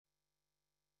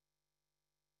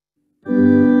Good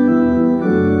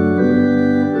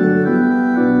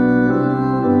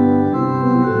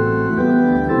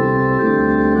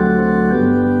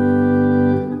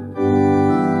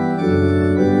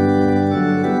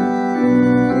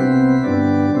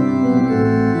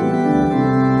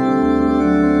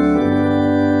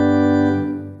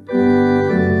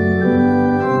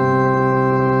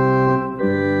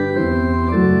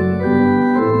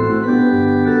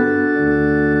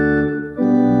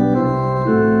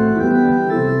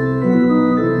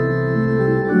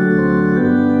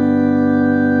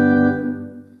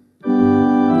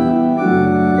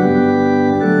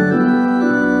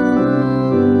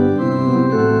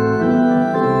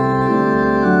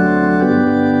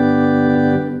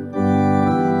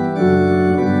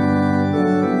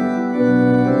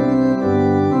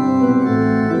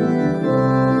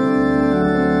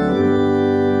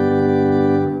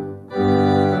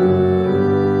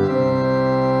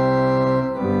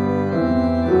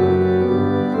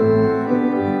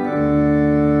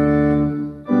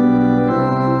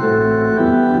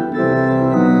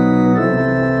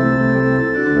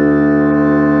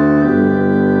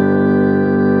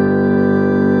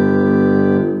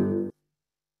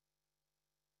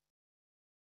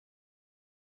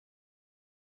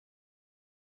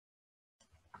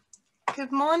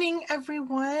morning,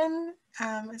 everyone.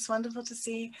 It's wonderful to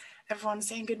see everyone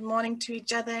saying good morning to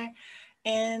each other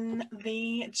in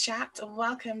the chat.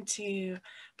 Welcome to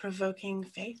Provoking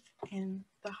Faith in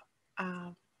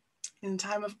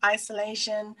time of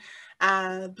isolation,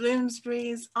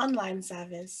 Bloomsbury's online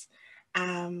service,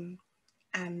 and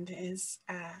is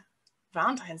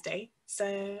Valentine's Day.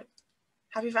 So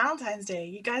happy Valentine's Day.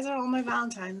 You guys are all my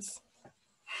Valentines.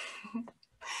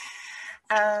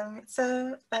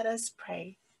 So let us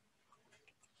pray.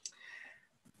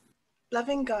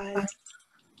 Loving God.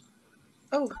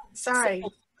 Oh, sorry.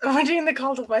 We're doing the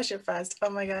call to worship first. Oh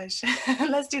my gosh.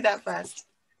 Let's do that first.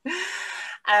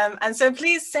 And so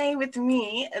please say with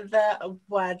me the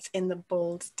words in the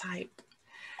bold type.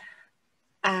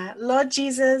 Lord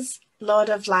Jesus, Lord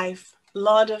of life,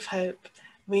 Lord of hope,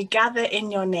 we gather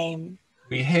in your name.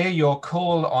 We hear your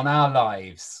call on our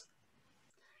lives.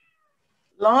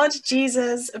 Lord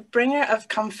Jesus, bringer of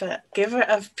comfort, giver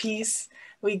of peace,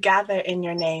 we gather in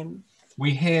your name.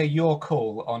 We hear your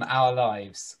call on our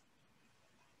lives.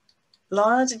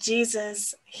 Lord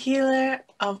Jesus, healer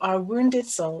of our wounded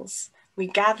souls, we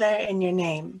gather in your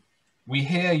name. We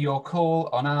hear your call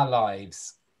on our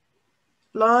lives.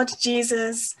 Lord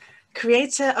Jesus,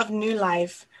 creator of new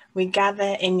life, we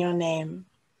gather in your name.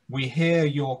 We hear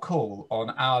your call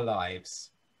on our lives.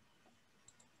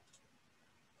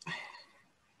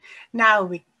 Now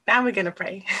we're going to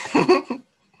pray.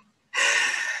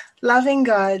 Loving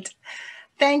God,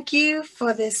 thank you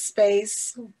for this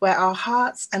space where our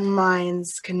hearts and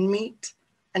minds can meet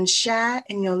and share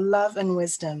in your love and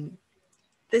wisdom.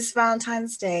 This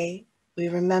Valentine's Day, we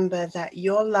remember that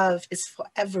your love is for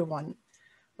everyone,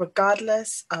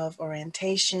 regardless of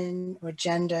orientation or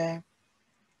gender,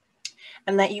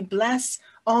 and that you bless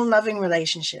all loving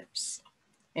relationships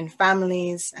in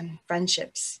families and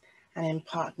friendships and in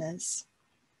partners.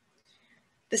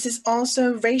 This is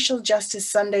also Racial Justice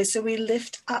Sunday, so we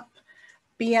lift up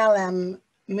BLM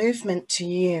movement to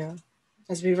you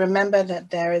as we remember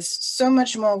that there is so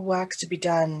much more work to be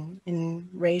done in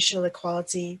racial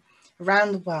equality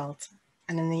around the world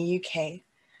and in the UK.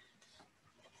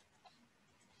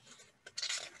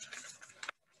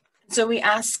 So we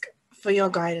ask for your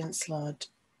guidance, Lord,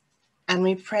 and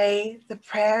we pray the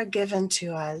prayer given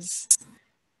to us.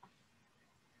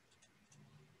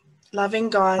 Loving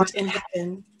God in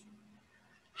heaven,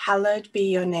 hallowed be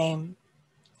your name.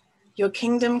 Your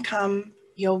kingdom come,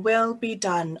 your will be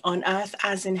done on earth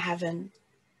as in heaven.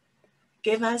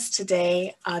 Give us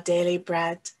today our daily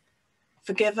bread.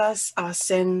 Forgive us our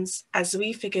sins as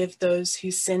we forgive those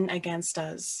who sin against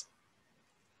us.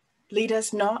 Lead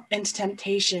us not into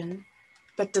temptation,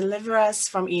 but deliver us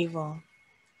from evil.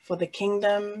 For the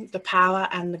kingdom, the power,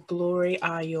 and the glory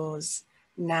are yours,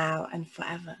 now and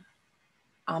forever.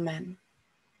 Amen.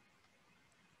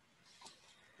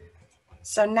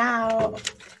 So now,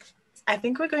 I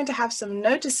think we're going to have some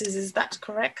notices. Is that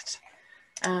correct?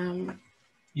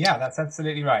 Yeah, that's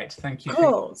absolutely right. Thank you.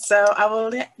 Cool. So I will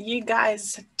let you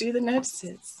guys do the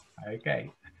notices.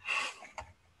 Okay.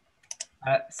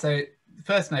 So the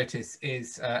first notice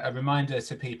is a reminder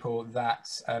to people that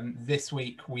this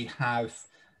week we have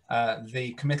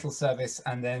the committal service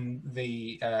and then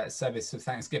the service of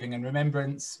Thanksgiving and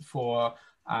Remembrance for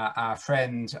our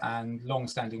friend and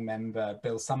long-standing member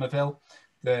Bill Somerville.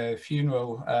 The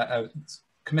funeral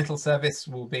committal service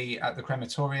will be at the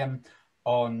crematorium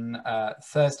on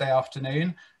Thursday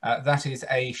afternoon. That is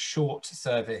a short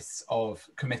service of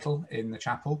committal in the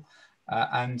chapel.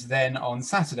 And then on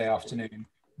Saturday afternoon,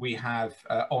 we have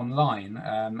online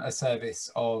a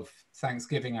service of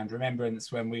Thanksgiving and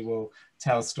remembrance, when we will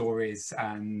tell stories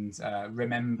and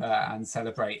remember and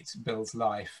celebrate Bill's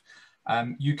life.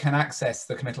 You can access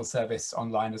the committal service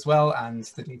online as well, and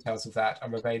the details of that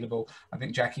are available. I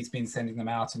think Jackie's been sending them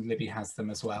out and Libby has them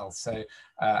as well. So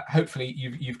hopefully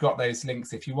you've got those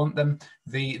links if you want them.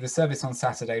 The service on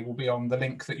Saturday will be on the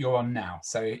link that you're on now.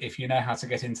 So if you know how to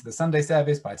get into the Sunday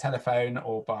service by telephone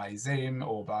or by Zoom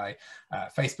or by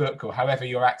Facebook or however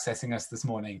you're accessing us this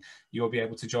morning, you'll be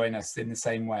able to join us in the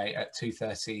same way at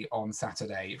 2:30 on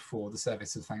Saturday for the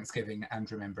service of Thanksgiving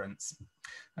and remembrance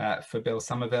for Bill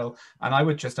Somerville. And I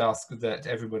would just ask that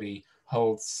everybody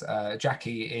holds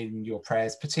Jackie in your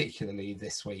prayers, particularly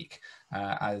this week,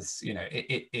 as you know,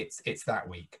 it's that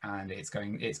week, and it's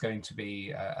going to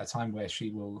be a time where she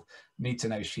will need to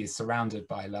know she is surrounded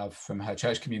by love from her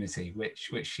church community, which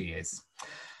she is.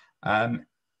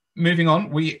 Moving on,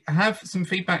 we have some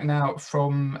feedback now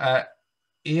from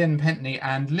Ian Pentney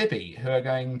and Libby, who are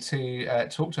going to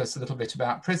talk to us a little bit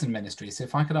about prison ministry. So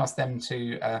if I could ask them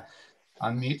to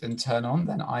unmute and turn on,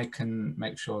 then I can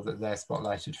make sure that they're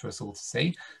spotlighted for us all to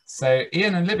see. So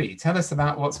Ian and Libby, tell us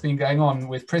about what's been going on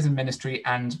with prison ministry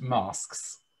and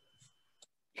masks.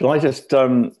 Shall I just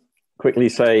quickly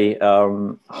say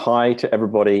hi to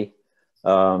everybody?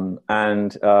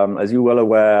 As you're well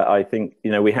aware, I think, you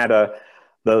know, we had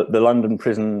the London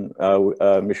Prison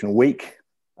Mission Week,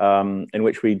 in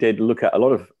which we did look at a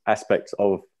lot of aspects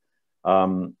of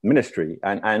ministry,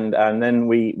 and then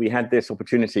we had this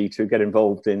opportunity to get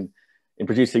involved in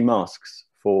producing masks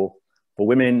for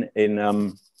women in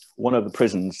one of the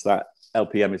prisons that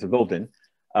LPM is involved in,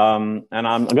 and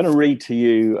I'm going to read to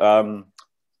you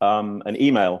an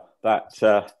email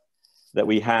that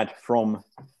we had from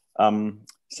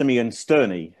Simeon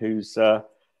Sterney, who's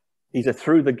he's a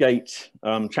through the gate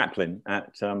chaplain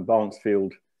at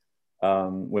Barnesfield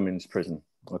Women's Prison.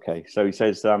 Okay, so he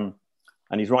says,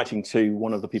 and he's writing to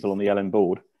one of the people on the LM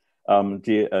board,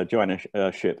 dear Joanna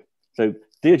Ship. So,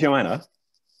 dear Joanna,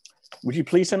 would you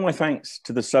please send my thanks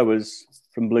to the sewers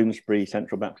from Bloomsbury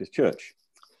Central Baptist Church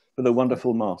for the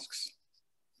wonderful masks.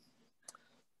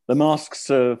 The masks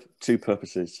serve two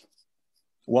purposes.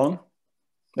 One,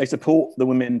 they support the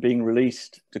women being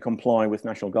released to comply with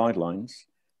national guidelines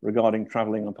regarding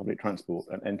travelling on public transport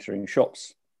and entering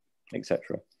shops,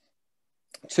 etc.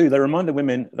 Two, they remind the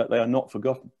women that they are not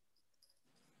forgotten,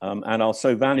 and are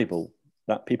so valuable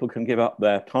that people can give up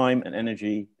their time and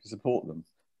energy to support them.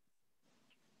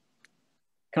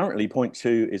 Currently, point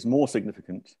two is more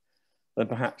significant than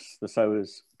perhaps the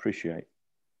sewers appreciate.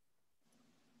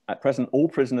 At present, all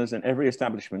prisoners in every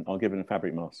establishment are given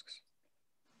fabric masks,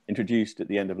 introduced at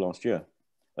the end of last year.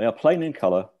 They are plain in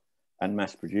colour and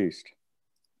mass produced.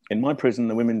 In my prison,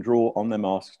 the women draw on their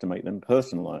masks to make them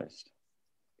personalised.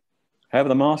 However,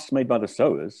 the masks made by the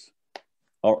sewers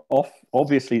are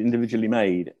obviously individually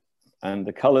made, and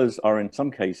the colours are in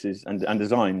some cases and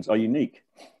designs are unique.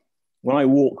 When I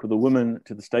walk with a woman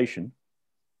to the station,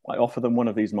 I offer them one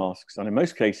of these masks, and in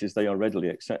most cases they are readily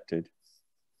accepted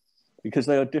because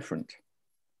they are different.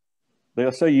 They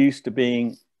are so used to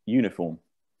being uniform.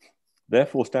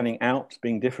 Therefore, standing out,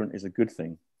 being different is a good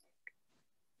thing.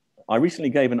 I recently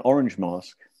gave an orange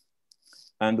mask,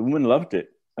 and the woman loved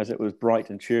it as it was bright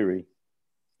and cheery.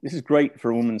 This is great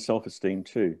for a woman's self-esteem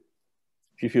too.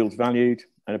 She feels valued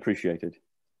and appreciated,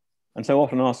 and so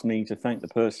often asks me to thank the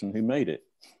person who made it.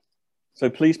 So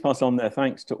please pass on their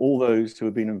thanks to all those who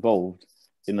have been involved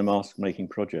in the mask making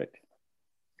project.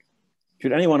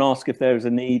 Should anyone ask if there is a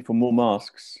need for more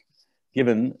masks,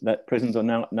 given that prisons are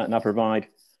now provide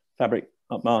fabric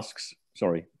masks,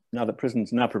 now that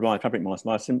prisons now provide fabric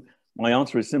masks, my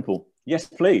answer is simple: yes,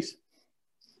 please.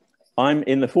 I'm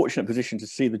in the fortunate position to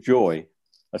see the joy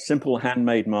a simple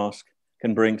handmade mask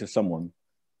can bring to someone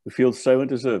who feels so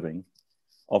undeserving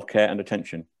of care and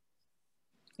attention.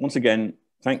 Once again,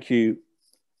 thank you,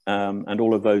 and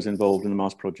all of those involved in the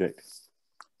mask project,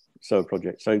 sewer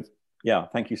project. So yeah,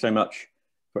 thank you so much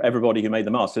for everybody who made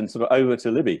the mask, and sort of over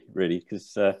to Libby, really,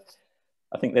 because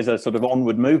I think there's a sort of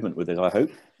onward movement with it, I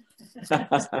hope.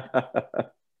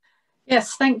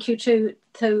 Yes, thank you to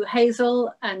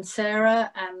Hazel and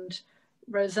Sarah and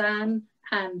Roseanne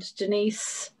and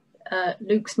Denise,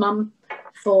 Luke's mum,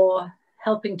 for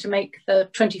helping to make the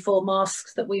 24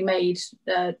 masks that we made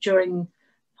during,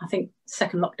 I think,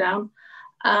 second lockdown.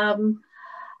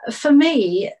 For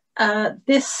me,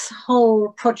 this whole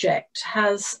project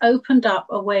has opened up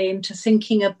a way into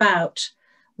thinking about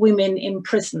women in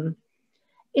prison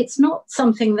it's not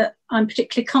something that I'm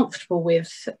particularly comfortable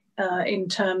with in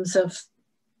terms of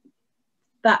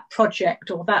that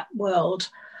project or that world.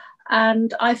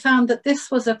 And I found that this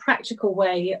was a practical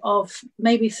way of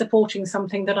maybe supporting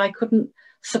something that I couldn't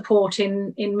support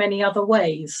in many other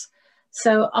ways.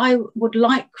 So I would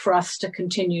like for us to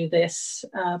continue this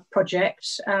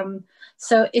project.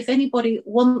 So if anybody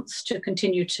wants to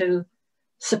continue to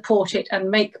support it and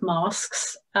make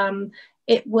masks,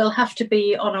 it will have to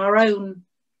be on our own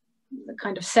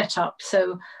kind of setup.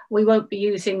 So we won't be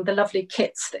using the lovely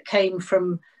kits that came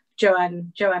from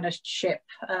Joanna's ship.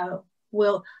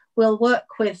 We'll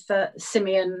work with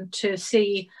Simeon to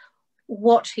see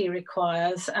what he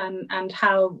requires and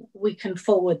how we can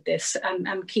forward this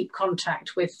and keep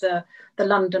contact with the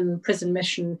London Prison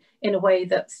Mission in a way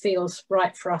that feels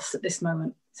right for us at this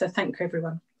moment. So thank you,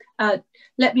 everyone.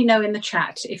 Let me know in the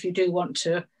chat if you do want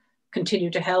to continue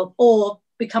to help or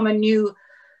become a new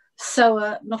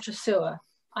sower, not a sewer.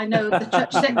 I know the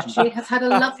church secretary has had a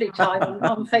lovely time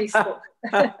on Facebook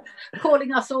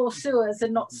calling us all sewers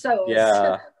and not sowers.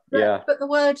 Yeah, but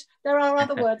there are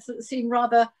other words that seem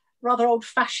rather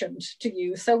old-fashioned to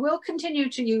use. So we'll continue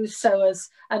to use sowers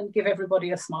and give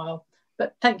everybody a smile.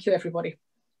 But thank you, everybody.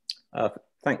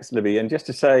 Thanks, Libby. And just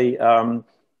to say,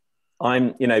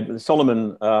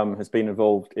 Solomon has been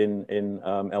involved in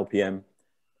LPM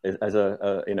as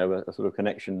a sort of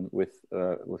connection with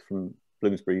from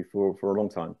Bloomsbury for a long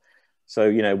time.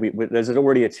 So there's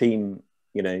already a team,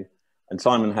 and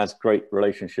Simon has great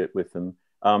relationship with them.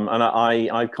 And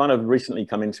I kind of recently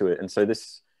come into it, and so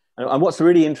this, and what's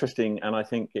really interesting and I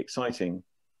think exciting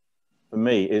for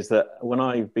me is that when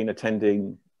I've been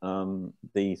attending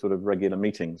the sort of regular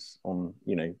meetings on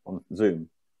Zoom,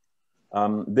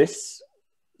 this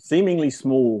seemingly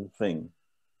small thing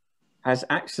has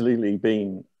actually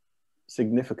been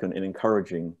significant in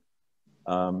encouraging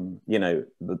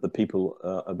the people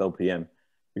of LPM,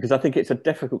 because I think it's a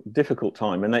difficult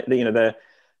time, and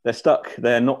they're stuck.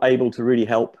 They're not able to really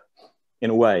help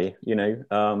in a way,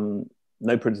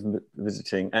 no prison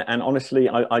visiting. And honestly,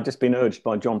 I've just been urged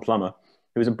by John Plummer,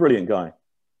 who was a brilliant guy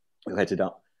who headed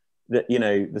up, that,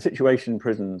 the situation in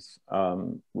prisons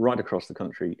right across the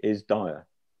country is dire.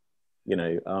 He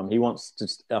wants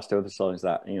us to emphasize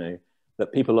that,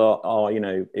 that people are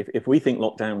if we think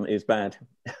lockdown is bad,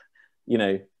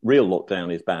 real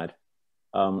lockdown is bad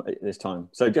at this time.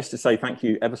 So just to say thank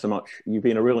you ever so much. You've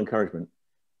been a real encouragement,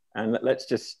 and let's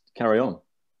just carry on.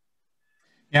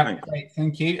 Yeah, thanks. Great,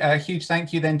 thank you. Huge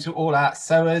thank you then to all our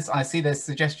sewers. I see there's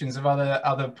suggestions of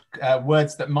other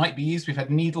words that might be used. We've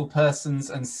had needle persons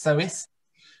and sewists.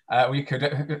 We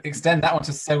could extend that one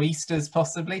to Soeasters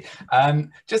possibly.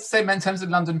 Just to say, in terms of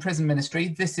London Prison Ministry,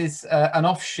 this is an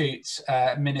offshoot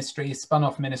ministry,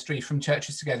 spun-off ministry from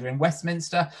Churches Together in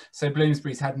Westminster. So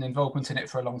Bloomsbury's had an involvement in it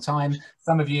for a long time.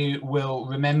 Some of you will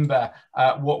remember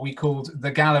what we called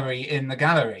the gallery in the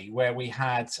gallery, where we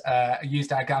had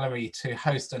used our gallery to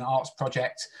host an arts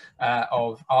project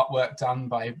of artwork done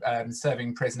by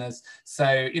serving prisoners.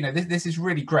 So, this is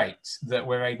really great that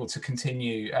we're able to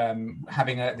continue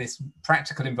having this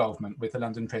practical involvement with the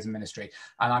London Prison Ministry.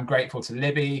 And I'm grateful to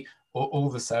Libby, all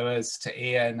the sewers, to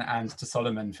Ian and to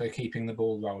Solomon for keeping the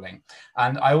ball rolling.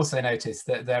 And I also noticed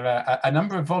that there are a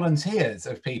number of volunteers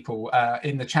of people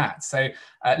in the chat. So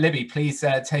Libby, please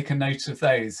take a note of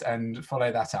those and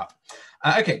follow that up.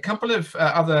 Okay, a couple of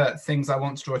other things I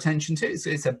want to draw attention to.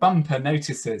 It's a bumper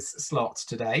notices slot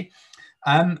today.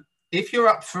 If you're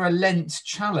up for a Lent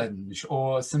challenge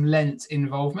or some Lent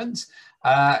involvement,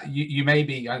 you may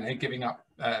be, I don't know, giving up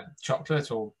chocolate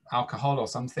or alcohol or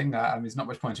something. There's not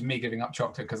much point in me giving up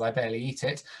chocolate because I barely eat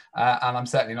it, and I'm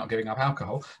certainly not giving up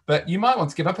alcohol. But you might want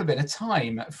to give up a bit of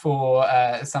time for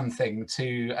something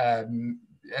to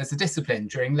as a discipline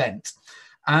during Lent.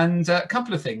 And a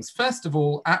couple of things. First of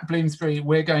all, at Bloomsbury,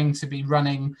 we're going to be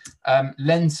running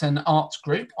Lenten art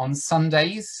group on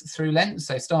Sundays through Lent,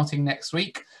 so starting next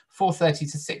week,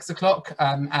 4:30 to 6 o'clock,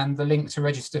 and the link to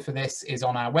register for this is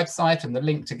on our website, and the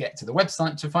link to get to the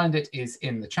website to find it is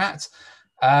in the chat.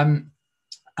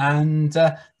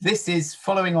 This is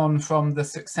following on from the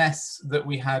success that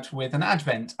we had with an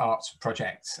Advent art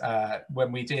project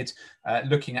when we did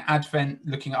looking at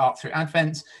art through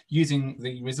Advent, using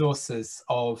the resources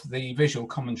of the visual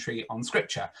commentary on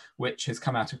Scripture, which has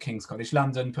come out of King's College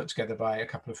London, put together by a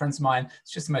couple of friends of mine.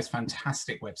 It's just the most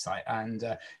fantastic website,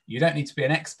 and you don't need to be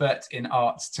an expert in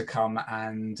art to come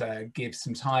and give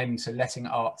some time to letting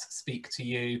art speak to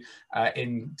you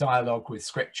in dialogue with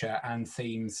Scripture and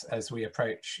themes as we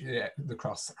approach the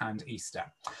cross Christmas and Easter.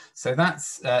 So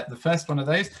that's the first one of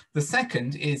those. The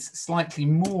second is slightly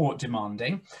more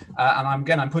demanding, and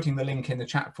I'm putting the link in the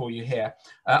chat for you here.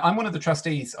 I'm one of the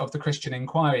trustees of the Christian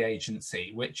Inquiry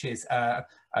Agency, which is a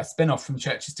spin-off from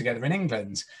Churches Together in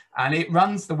England, and it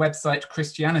runs the website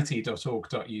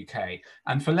christianity.org.uk.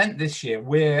 And for Lent this year,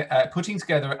 we're putting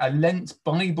together a Lent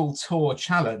Bible Tour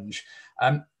challenge.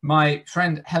 My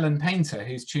friend Helen Painter,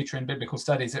 who's tutor in biblical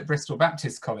studies at Bristol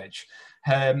Baptist College,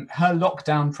 her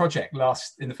lockdown project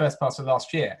in the first part of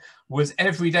last year was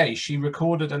every day she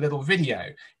recorded a little video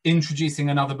introducing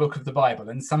another book of the Bible,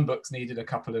 and some books needed a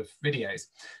couple of videos.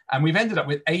 And we've ended up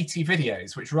with 80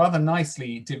 videos, which rather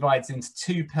nicely divides into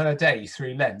 2 per day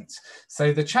through Lent.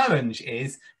 So the challenge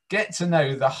is get to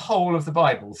know the whole of the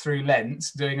Bible through Lent,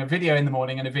 doing a video in the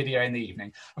morning and a video in the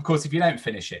evening. Of course, if you don't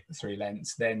finish it through Lent,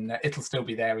 then it'll still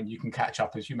be there and you can catch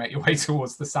up as you make your way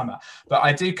towards the summer. But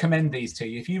I do commend these to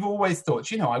you. If you've always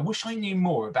thought, you know, I wish I knew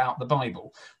more about the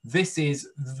Bible, this is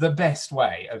the best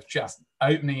way of just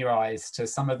opening your eyes to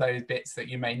some of those bits that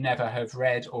you may never have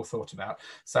read or thought about.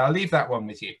 So I'll leave that one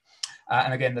with you.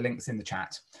 And again, the link's in the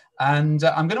chat. And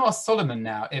I'm going to ask Solomon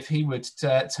now if he would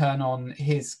turn on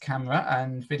his camera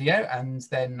and video, and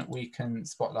then we can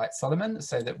spotlight Solomon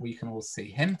so that we can all see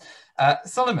him.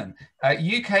 Solomon,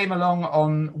 you came along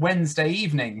on Wednesday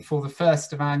evening for the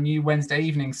first of our new Wednesday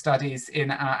evening studies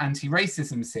in our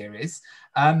anti-racism series.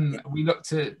 We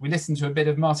listened to a bit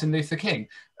of Martin Luther King.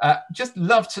 Just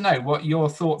love to know what your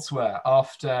thoughts were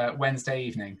after Wednesday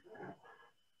evening.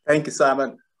 Thank you,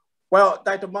 Simon. Well,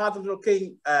 Dr. Martin Luther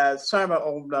King sermon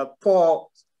on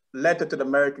Paul's letter to the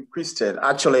American Christian,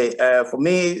 actually, for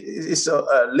me, it's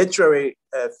a literary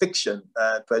fiction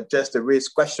to address the race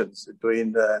questions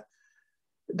during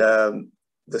the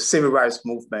civil rights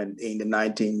movement in the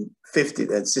 1950s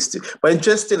and 60s. But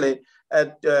interestingly,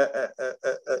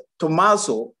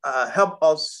 Tommaso helped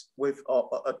us with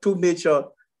a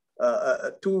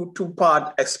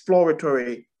two-part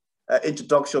exploratory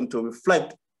introduction to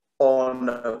reflect on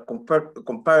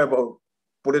comparable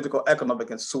political,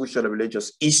 economic, and social and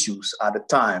religious issues at the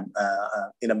time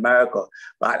in America.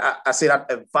 But I say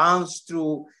that advanced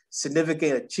through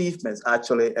significant achievements,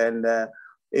 actually, and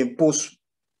in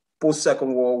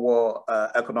post-Second World War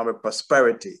economic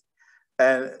prosperity.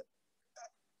 And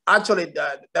actually,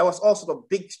 there was also a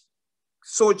big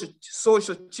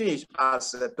social change,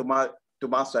 as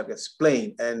Tommaso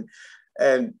explained,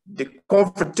 and the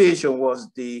confrontation was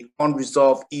the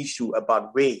unresolved issue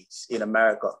about race in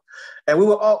America. And we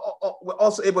were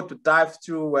also able to dive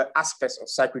through aspects of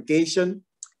segregation,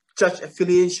 church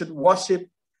affiliation, worship,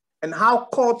 and how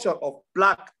culture of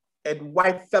Black and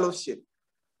white fellowship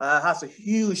has a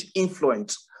huge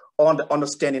influence on the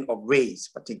understanding of race,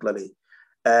 particularly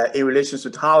in relation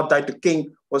to how Dr.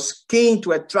 King was keen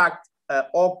to attract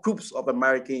all groups of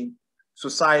American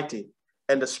society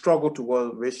and the struggle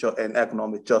towards racial and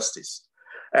economic justice.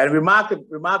 And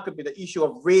remarkably, the issue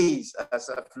of race, as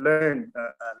I've learned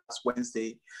last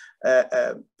Wednesday,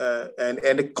 and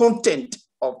the content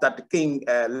of Dr. King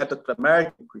letter to the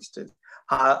American Christians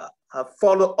have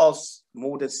followed us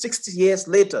more than 60 years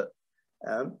later,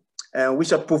 and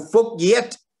which have provoked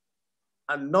yet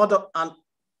another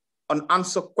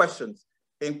unanswered questions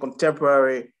in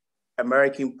contemporary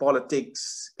American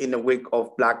politics in the wake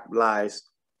of Black Lives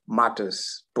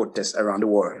Matters protests around the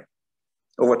world.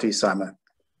 Over to you, Simon.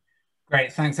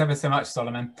 Great, thanks ever so much,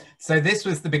 Solomon. So this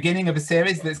was the beginning of a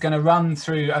series that's going to run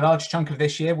through a large chunk of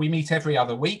this year. We meet every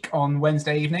other week on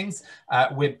Wednesday evenings.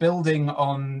 We're building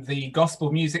on the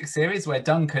gospel music series where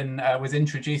Duncan was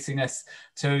introducing us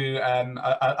to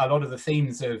a lot of the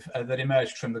themes that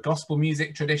emerged from the gospel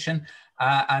music tradition.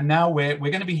 And now we're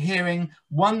going to be hearing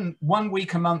one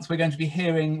week a month, we're going to be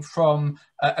hearing from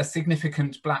a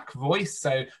significant Black voice.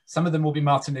 So some of them will be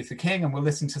Martin Luther King, and we'll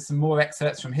listen to some more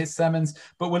excerpts from his sermons,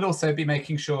 but we'll also be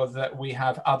making sure that we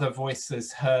have other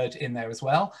voices heard in there as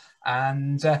well.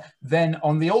 And then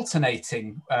on the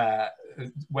alternating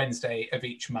Wednesday of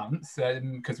each month,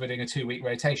 because we're doing a 2-week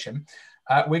rotation,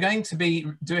 we're going to be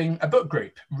doing a book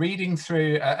group, reading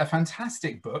through a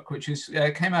fantastic book, which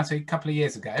came out a couple of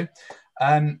years ago,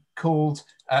 called,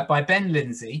 by Ben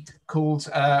Lindsay, called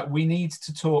We Need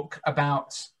to Talk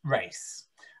About Race.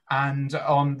 And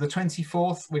on the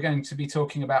 24th, we're going to be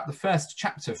talking about the first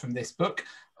chapter from this book.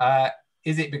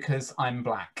 Is It Because I'm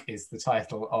Black is the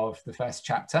title of the first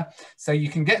chapter. So you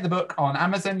can get the book on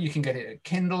Amazon, you can get it at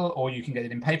Kindle, or you can get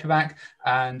it in paperback.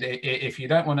 And if you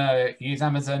don't want to use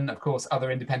Amazon, of course,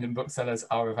 other independent booksellers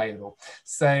are available.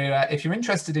 So if you're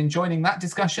interested in joining that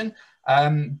discussion,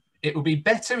 It will be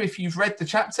better if you've read the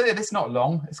chapter. It's not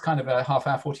long. It's kind of a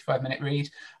half-hour, 45-minute read.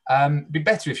 It'd be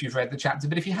better if you've read the chapter,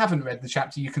 but if you haven't read the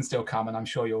chapter, you can still come, and I'm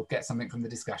sure you'll get something from the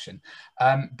discussion.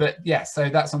 But yeah, so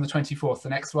that's on the 24th, the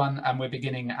next one, and we're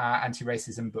beginning our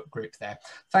anti-racism book group there.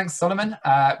 Thanks, Solomon.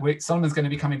 Solomon's going to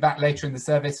be coming back later in the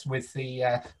service with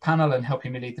the panel and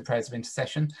helping me lead the prayers of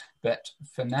intercession. But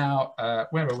for now,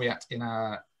 where are we at in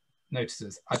our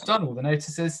notices? I've done all the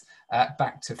notices.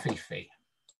 Back to Fifi.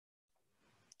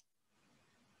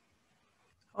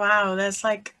 Wow, there's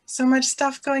like so much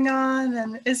stuff going on,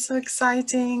 and it's so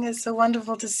exciting. It's so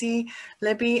wonderful to see.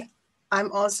 Libby,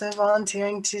 I'm also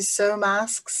volunteering to sew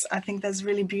masks. I think that's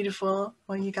really beautiful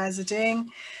what you guys are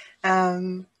doing.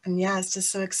 And yeah, it's just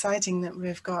so exciting that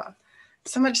we've got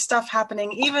so much stuff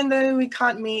happening. Even though we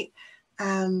can't meet,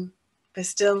 we're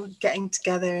still getting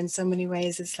together in so many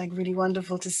ways. It's like really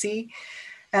wonderful to see.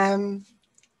 Now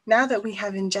that we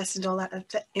have ingested all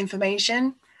that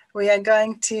information, we are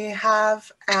going to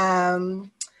have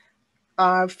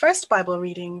our first Bible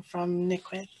reading from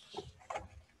Nikwith.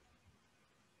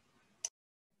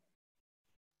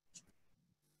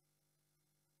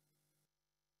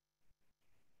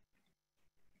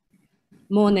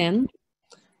 Morning.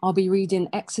 I'll be reading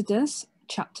Exodus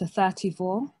chapter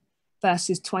 34,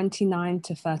 verses 29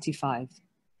 to 35.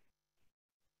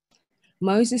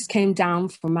 Moses came down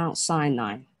from Mount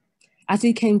Sinai. As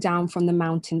he came down from the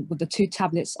mountain with the 2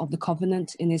 tablets of the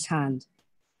covenant in his hand,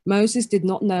 Moses did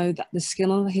not know that the skin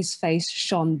on his face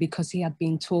shone because he had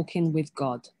been talking with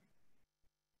God.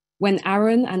 When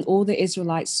Aaron and all the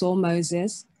Israelites saw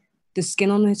Moses, the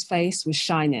skin on his face was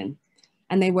shining,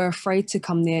 and they were afraid to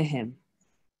come near him.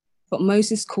 But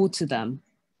Moses called to them,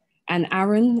 and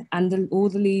Aaron and all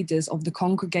the leaders of the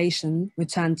congregation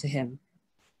returned to him,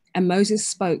 and Moses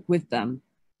spoke with them.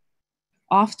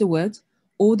 Afterward,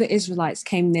 all the Israelites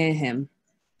came near him,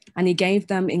 and he gave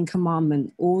them in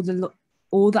commandment all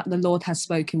that the Lord had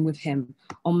spoken with him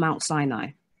on Mount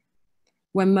Sinai.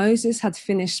 When Moses had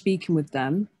finished speaking with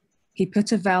them, he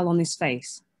put a veil on his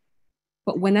face.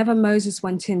 But whenever Moses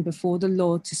went in before the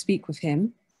Lord to speak with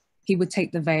him, he would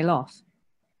take the veil off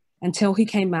until he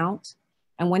came out.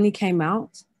 And when he came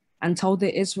out and told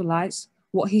the Israelites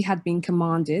what he had been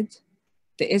commanded,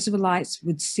 the Israelites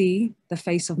would see the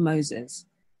face of Moses,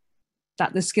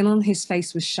 that the skin on his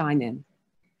face was shining,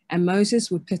 and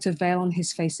Moses would put a veil on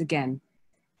his face again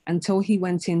until he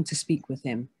went in to speak with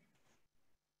him.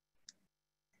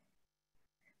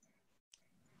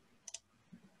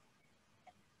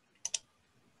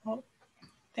 Well,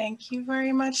 thank you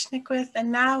very much, Nikwith.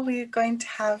 And now we're going to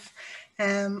have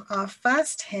our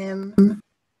first hymn,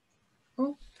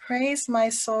 Praise My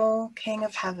Soul, King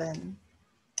of Heaven.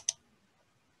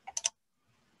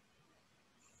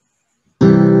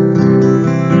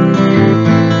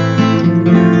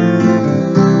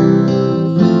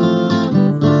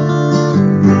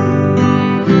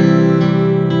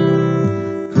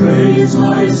 Praise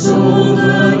my soul,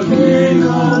 the King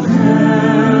of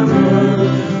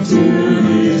heaven, to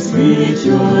his feet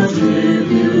your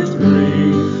tribute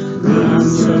bring.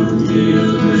 Ransom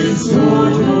yield,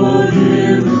 restore for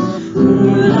him,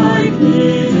 who like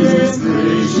me his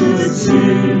praise should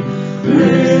sing.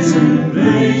 Praise him,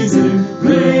 praise him,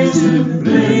 praise him,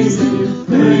 praise him,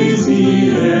 praise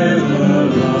the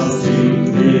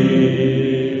everlasting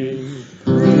King.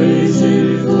 Praise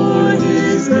him for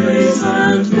his grace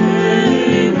and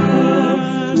favor,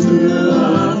 to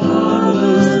our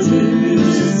fathers in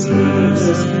his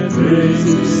rest.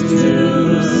 Praise him still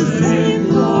the same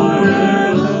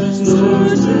forever,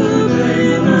 so to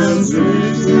reign and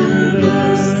strength to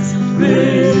bless.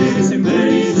 Praise him,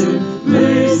 praise him,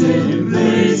 praise him,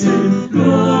 praise him,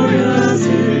 glorious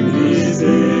in his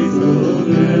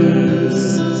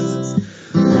faithfulness.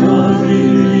 God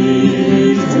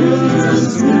believe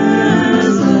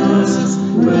transgressors,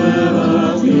 where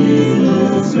the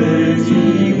people's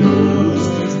plenty goes.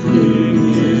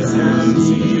 In his hands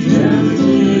he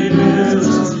empty bears,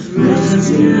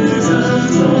 rescues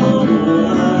us from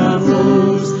all our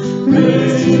foes.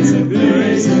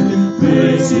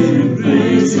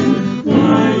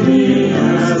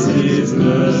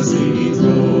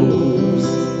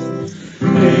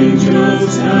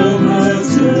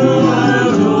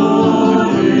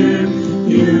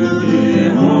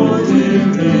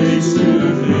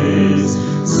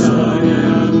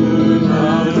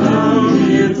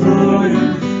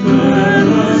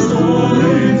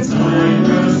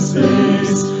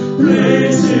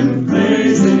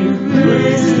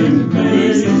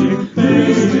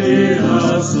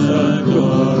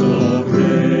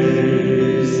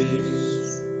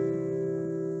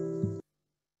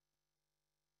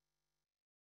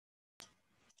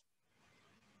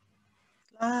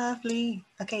 lovely.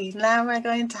 Okay, now we're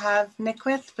going to have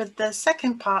Nickwith with the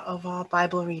second part of our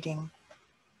Bible reading.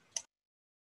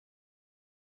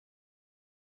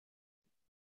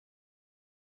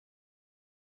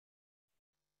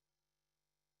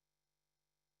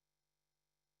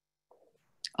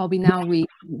 I'll be now reading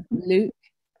Luke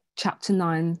chapter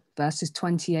 9, verses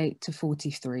 28 to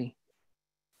 43.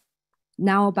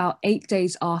 Now about 8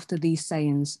 days after these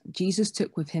sayings, Jesus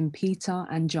took with him Peter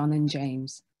and John and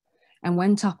James, and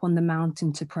went up on the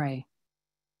mountain to pray.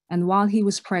 And while he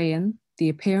was praying, the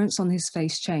appearance on his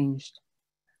face changed,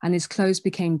 and his clothes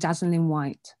became dazzling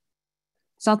white.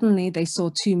 Suddenly they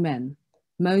saw two men,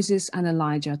 Moses and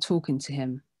Elijah, talking to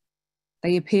him.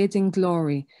 They appeared in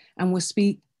glory and were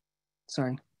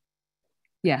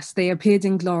They appeared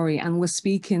in glory and were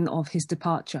speaking of his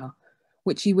departure,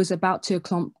 which he was about to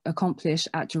accomplish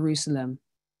at Jerusalem.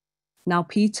 Now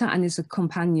Peter and his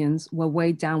companions were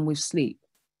weighed down with sleep.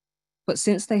 But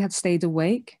since they had stayed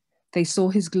awake, they saw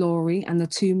his glory and the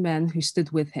two men who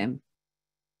stood with him.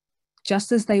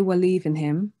 Just as they were leaving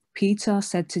him, Peter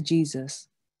said to Jesus,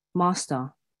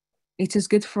 "Master, it is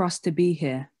good for us to be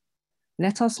here.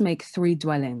 Let us make 3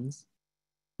 dwellings,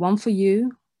 one for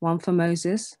you, one for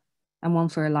Moses, and one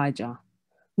for Elijah."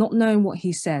 Not knowing what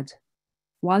he said,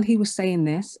 while he was saying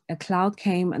this, a cloud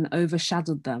came and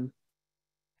overshadowed them,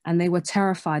 and they were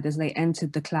terrified as they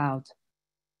entered the cloud.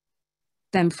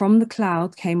 Then from the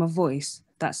cloud came a voice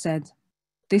that said,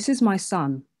 "This is my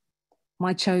son,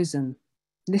 my chosen.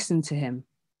 Listen to him."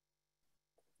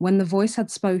 When the voice had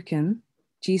spoken,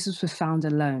 Jesus was found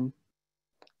alone,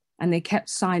 and they kept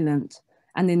silent,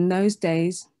 and in those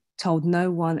days told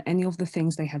no one any of the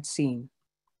things they had seen.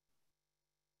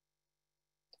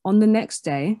 On the next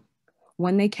day,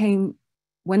 when they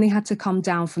had to come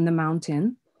down from the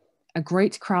mountain, a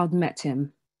great crowd met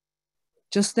him.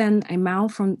 Just then, a man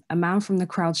from the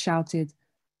crowd shouted,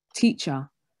 "Teacher,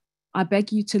 I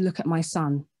beg you to look at my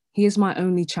son. He is my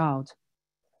only child."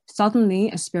 Suddenly,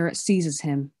 a spirit seizes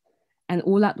him, and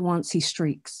all at once he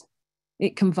shrieks.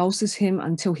 It convulses him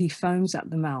until he foams at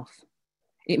the mouth.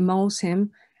 It mauls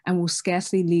him and will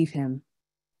scarcely leave him.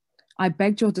 I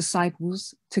begged your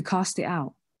disciples to cast it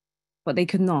out, but they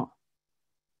could not.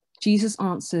 Jesus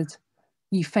answered,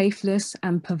 "You faithless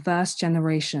and perverse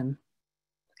generation,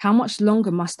 how much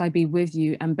longer must I be with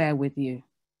you and bear with you?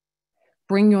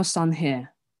 Bring your son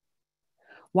here."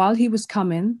 While he was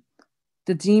coming,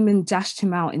 the demon dashed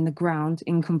him out in the ground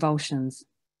in convulsions.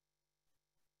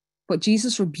 But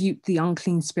Jesus rebuked the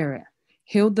unclean spirit,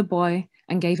 healed the boy,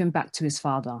 and gave him back to his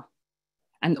father.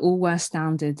 And all were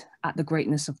astounded at the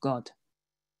greatness of God.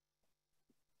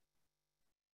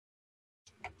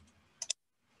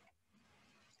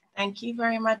 Thank you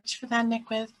very much for that,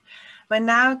 Nickwith. We're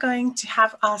now going to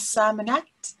have our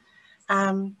sermonette.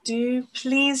 Do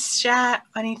please share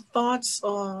any thoughts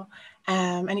or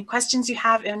any questions you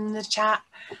have in the chat.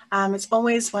 It's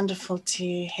always wonderful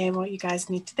to hear what you guys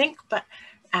need to think, but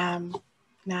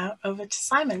now over to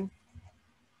Simon.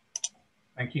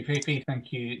 Thank you, Fifi.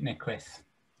 Thank you, Nickwith.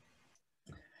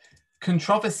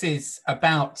 Controversies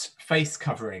about face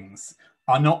coverings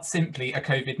are not simply a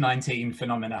COVID-19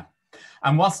 phenomena.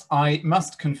 And whilst I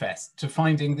must confess to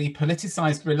finding the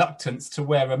politicised reluctance to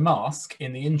wear a mask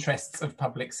in the interests of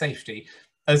public safety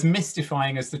as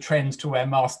mystifying as the trend to wear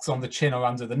masks on the chin or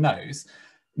under the nose,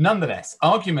 nonetheless,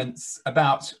 arguments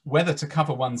about whether to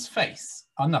cover one's face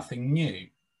are nothing new.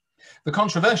 The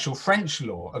controversial French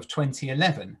law of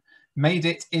 2011 made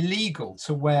it illegal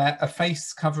to wear a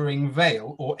face covering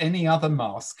veil or any other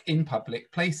mask in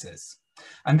public places.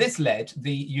 And this led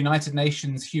the United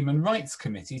Nations Human Rights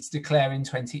Committee to declare in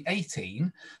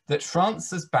 2018 that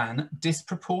France's ban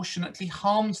disproportionately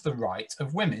harmed the right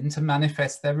of women to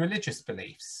manifest their religious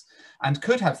beliefs and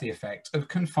could have the effect of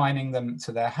confining them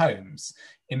to their homes,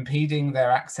 impeding their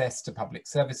access to public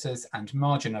services and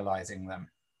marginalising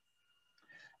them.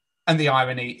 And the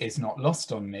irony is not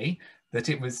lost on me that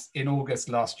it was in August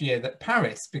last year that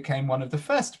Paris became one of the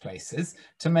first places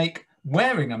to make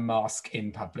wearing a mask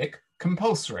in public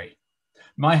compulsory.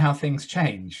 My, how things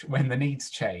change when the needs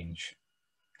change.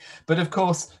 But of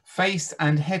course, face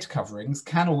and head coverings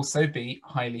can also be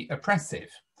highly oppressive,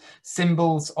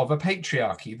 symbols of a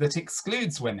patriarchy that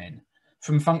excludes women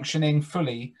from functioning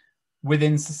fully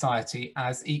within society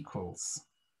as equals.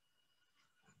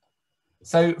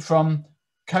 So from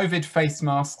COVID face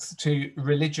masks to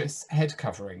religious head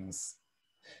coverings,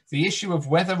 the issue of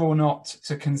whether or not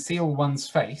to conceal one's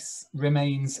face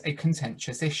remains a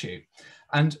contentious issue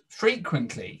and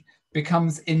frequently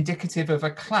becomes indicative of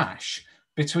a clash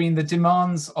between the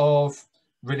demands of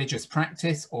religious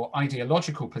practice or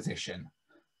ideological position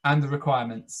and the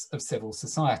requirements of civil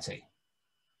society.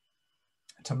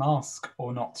 to mask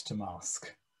or not to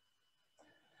mask?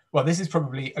 Well, this is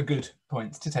probably a good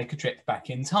point to take a trip back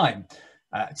in time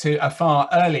to a far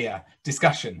earlier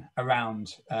discussion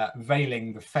around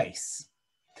veiling the face.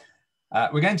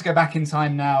 We're going to go back in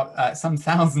time now some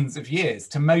thousands of years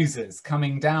to Moses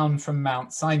coming down from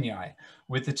Mount Sinai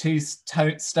with the 2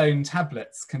 stone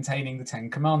tablets containing the 10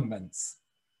 Commandments.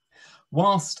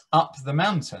 Whilst up the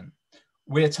mountain,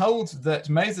 we're told that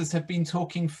Moses had been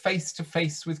talking face to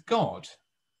face with God.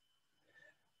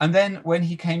 And then when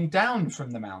he came down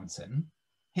from the mountain,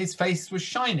 his face was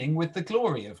shining with the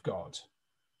glory of God.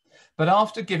 But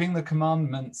after giving the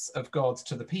commandments of God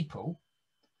to the people,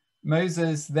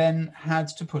 Moses then had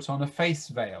to put on a face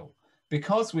veil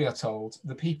because, we are told,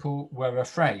 the people were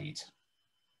afraid.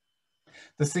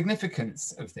 The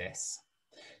significance of this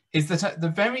is that at the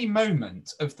very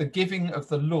moment of the giving of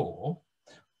the law,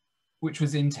 which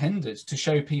was intended to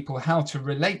show people how to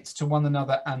relate to one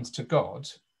another and to God,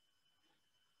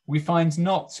 we find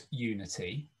not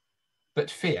unity, but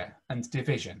fear and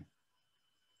division.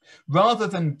 Rather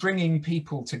than bringing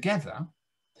people together,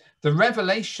 the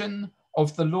revelation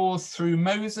of the laws through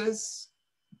Moses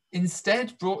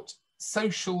instead brought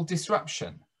social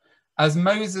disruption, as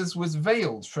Moses was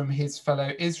veiled from his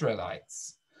fellow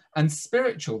Israelites, and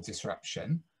spiritual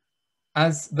disruption,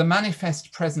 as the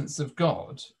manifest presence of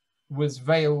God was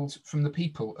veiled from the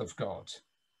people of God.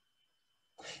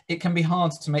 It can be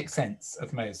hard to make sense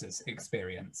of Moses'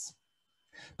 experience,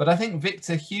 but I think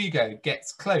Victor Hugo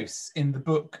gets close in the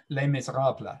book Les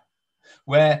Miserables,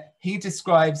 where he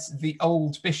describes the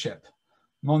old bishop,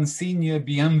 Monseigneur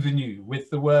Bienvenu, with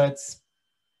the words,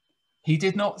 "He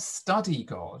did not study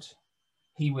God,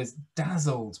 he was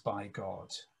dazzled by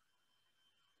God."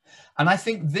 And I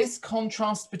think this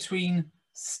contrast between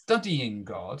studying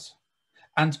God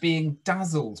and being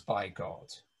dazzled by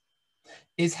God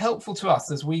is helpful to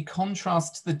us as we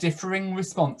contrast the differing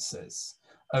responses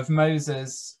of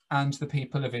Moses and the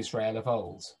people of Israel of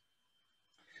old.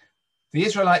 The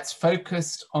Israelites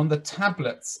focused on the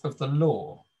tablets of the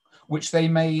law, which they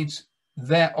made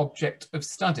their object of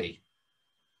study,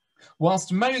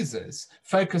 whilst Moses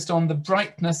focused on the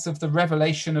brightness of the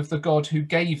revelation of the God who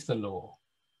gave the law.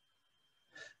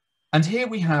 And here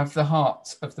we have the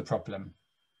heart of the problem.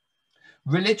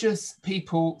 Religious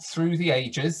people through the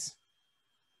ages,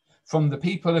 from the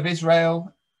people of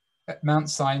Israel at Mount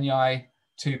Sinai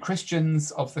to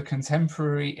Christians of the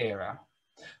contemporary era,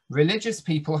 religious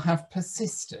people have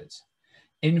persisted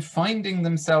in finding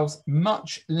themselves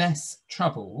much less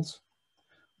troubled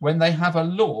when they have a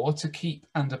law to keep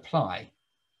and apply,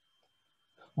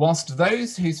 whilst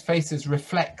those whose faces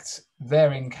reflect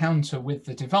their encounter with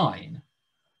the divine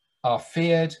are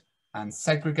feared and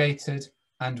segregated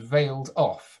and veiled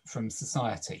off from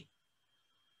society.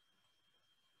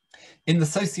 In the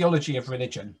sociology of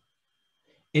religion,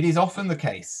 it is often the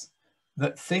case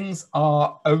that things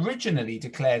are originally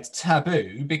declared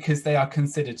taboo because they are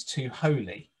considered too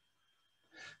holy,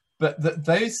 but that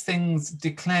those things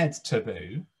declared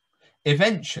taboo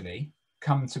eventually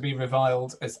come to be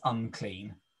reviled as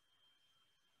unclean.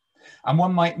 And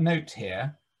one might note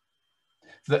here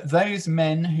that those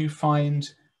men who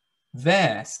find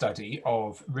their study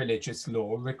of religious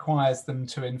law requires them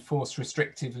to enforce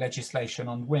restrictive legislation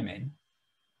on women,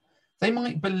 they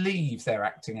might believe they're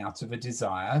acting out of a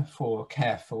desire for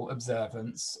careful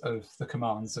observance of the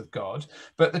commands of God,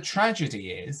 but the tragedy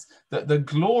is that the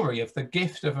glory of the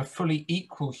gift of a fully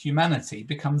equal humanity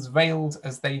becomes veiled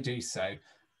as they do so,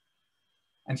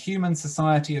 and human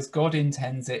society as God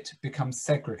intends it becomes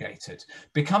segregated,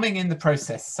 becoming in the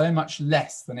process so much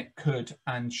less than it could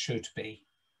and should be.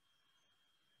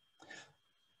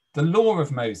 The law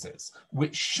of Moses,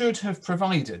 which should have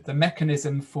provided the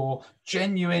mechanism for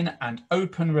genuine and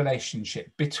open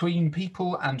relationship between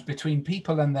people and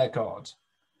their God,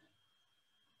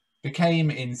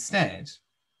 became instead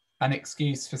an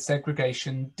excuse for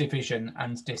segregation, division,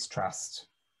 and distrust.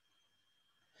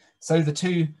 So the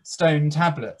 2 stone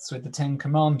tablets with the 10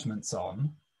 Commandments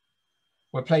on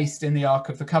were placed in the Ark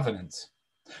of the Covenant,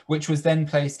 which was then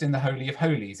placed in the Holy of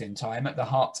Holies in time at the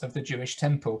heart of the Jewish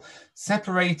temple,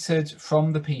 separated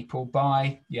from the people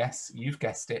by, yes, you've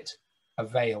guessed it, a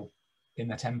veil in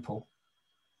the temple.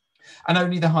 And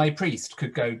only the high priest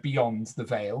could go beyond the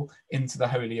veil into the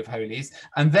Holy of Holies,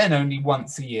 and then only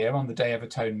once a year on the Day of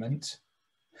Atonement.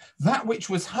 That which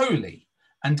was holy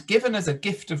and given as a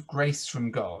gift of grace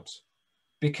from God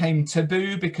became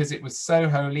taboo because it was so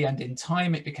holy, and in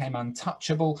time it became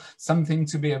untouchable, something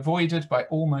to be avoided by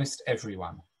almost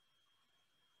everyone.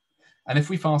 And if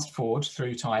we fast forward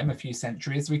through time a few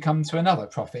centuries, we come to another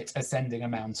prophet ascending a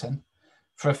mountain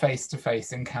for a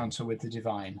face-to-face encounter with the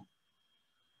divine.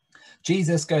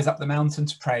 Jesus goes up the mountain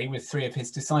to pray with 3 of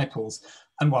his disciples,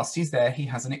 and whilst he's there, he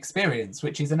has an experience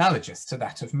which is analogous to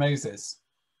that of Moses.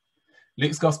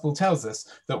 Luke's gospel tells us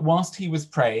that whilst he was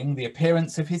praying, the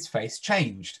appearance of his face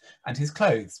changed and his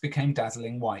clothes became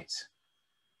dazzling white.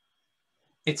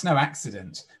 It's no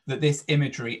accident that this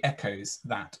imagery echoes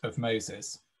that of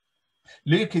Moses.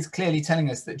 Luke is clearly telling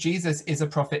us that Jesus is a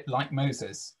prophet like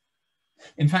Moses.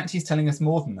 In fact, he's telling us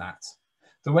more than that.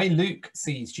 The way Luke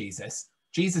sees Jesus,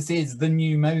 Jesus is the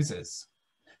new Moses,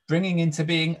 bringing into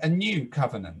being a new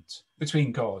covenant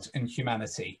between God and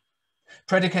humanity,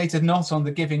 predicated not on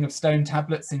the giving of stone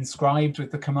tablets inscribed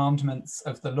with the commandments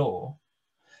of the law,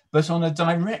 but on a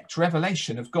direct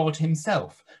revelation of God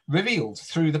himself, revealed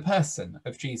through the person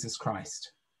of Jesus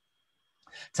Christ.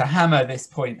 To hammer this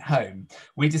point home,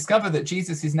 we discover that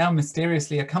Jesus is now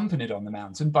mysteriously accompanied on the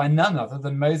mountain by none other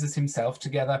than Moses himself,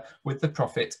 together with the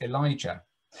prophet Elijah.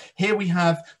 Here we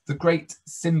have the great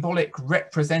symbolic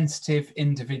representative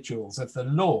individuals of the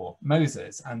law,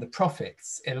 Moses, and the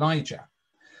prophets, Elijah,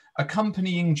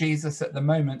 accompanying Jesus at the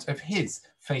moment of his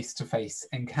face-to-face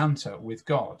encounter with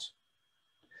God.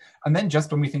 And then,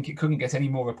 just when we think it couldn't get any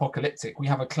more apocalyptic, we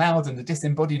have a cloud and a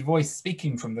disembodied voice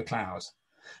speaking from the cloud.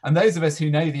 And those of us who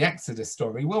know the Exodus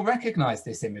story will recognize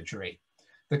this imagery.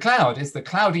 The cloud is the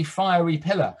cloudy, fiery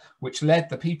pillar which led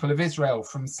the people of Israel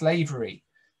from slavery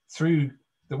through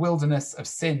the wilderness of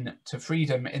sin to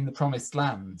freedom in the promised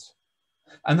land.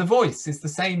 And the voice is the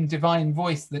same divine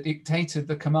voice that dictated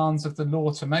the commands of the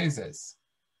law to Moses.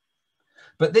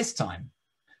 But this time,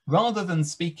 rather than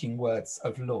speaking words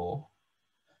of law,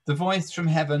 the voice from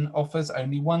heaven offers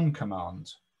only one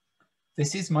command.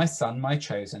 This is my son, my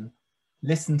chosen.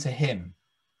 Listen to him.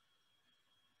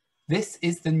 This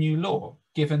is the new law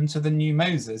given to the new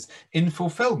Moses in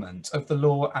fulfillment of the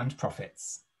law and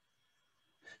prophets.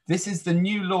 This is the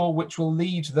new law which will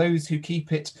lead those who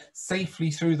keep it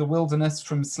safely through the wilderness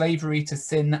from slavery to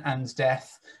sin and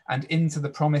death and into the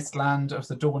promised land of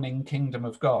the dawning kingdom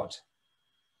of God.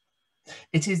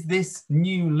 It is this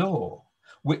new law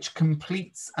which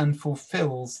completes and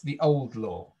fulfills the old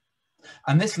law.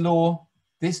 And this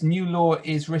new law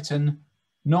is written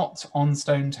not on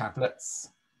stone tablets,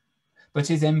 but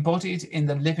is embodied in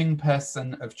the living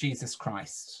person of Jesus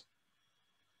Christ.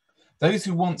 Those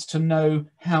who want to know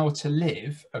how to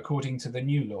live according to the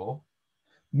new law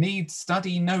need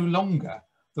study no longer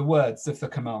the words of the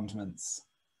commandments.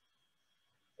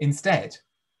 Instead,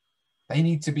 they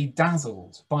need to be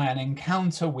dazzled by an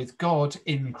encounter with God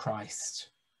in Christ.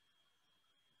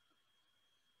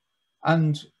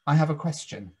 And I have a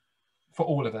question for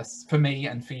all of us, for me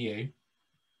and for you.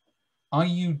 Are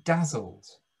you dazzled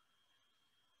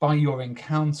by your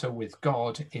encounter with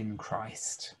God in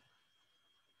Christ?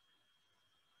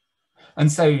 And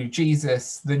so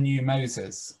Jesus, the new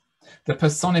Moses, the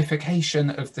personification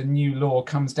of the new law,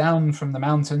 comes down from the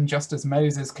mountain just as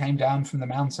Moses came down from the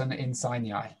mountain in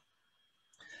Sinai.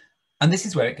 And this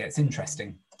is where it gets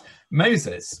interesting.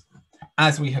 Moses,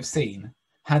 as we have seen,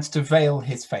 had to veil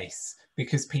his face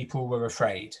because people were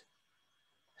afraid.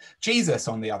 Jesus,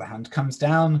 on the other hand, comes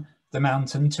down the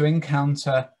mountain to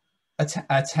encounter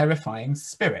a terrifying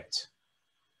spirit,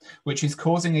 which is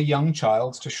causing a young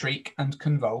child to shriek and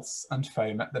convulse and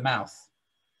foam at the mouth.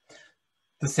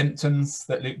 The symptoms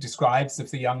that Luke describes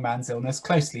of the young man's illness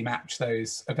closely match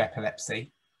those of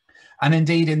epilepsy. And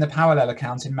indeed, in the parallel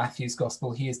account in Matthew's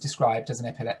Gospel, he is described as an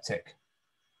epileptic.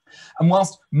 And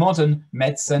whilst modern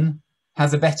medicine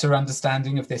has a better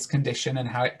understanding of this condition and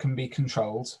how it can be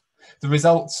controlled, the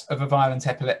result of a violent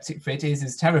epileptic fit is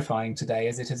as terrifying today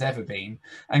as it has ever been.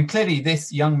 And clearly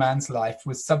this young man's life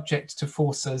was subject to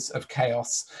forces of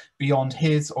chaos beyond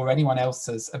his or anyone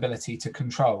else's ability to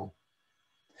control.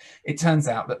 It turns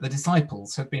out that the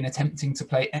disciples have been attempting to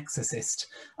play exorcist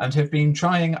and have been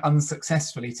trying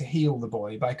unsuccessfully to heal the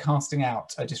boy by casting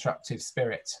out a disruptive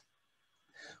spirit.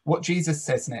 What Jesus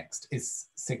says next is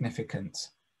significant.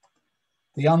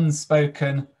 The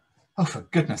unspoken, "Oh, for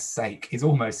goodness sake," is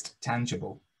almost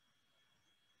tangible.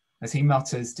 As he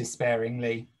mutters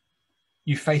despairingly,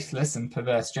 "You faithless and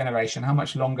perverse generation, how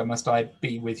much longer must I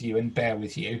be with you and bear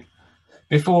with you?"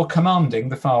 before commanding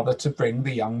the father to bring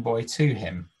the young boy to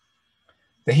him.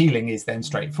 The healing is then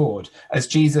straightforward, as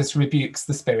Jesus rebukes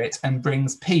the spirit and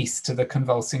brings peace to the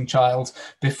convulsing child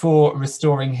before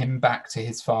restoring him back to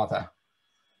his father.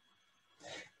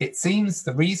 It seems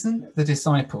the reason the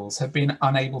disciples have been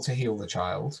unable to heal the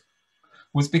child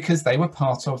was because they were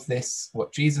part of this,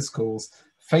 what Jesus calls,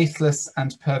 faithless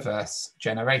and perverse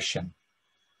generation.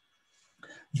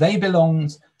 They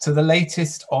belonged to the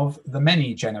latest of the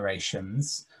many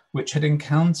generations which had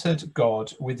encountered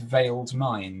God with veiled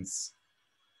minds.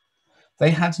 They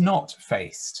had not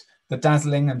faced the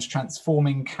dazzling and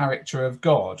transforming character of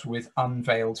God with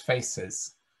unveiled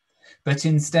faces, but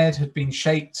instead had been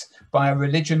shaped by a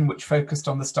religion which focused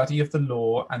on the study of the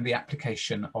law and the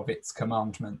application of its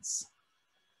commandments.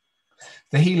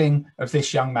 The healing of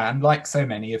this young man, like so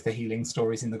many of the healing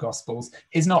stories in the Gospels,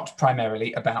 is not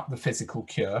primarily about the physical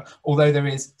cure, although there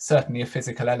is certainly a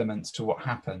physical element to what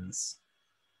happens.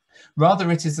 Rather,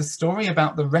 it is a story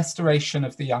about the restoration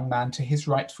of the young man to his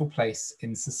rightful place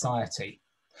in society.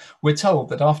 We're told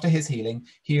that after his healing,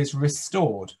 he is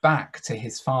restored back to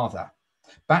his father,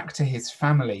 back to his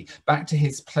family, back to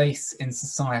his place in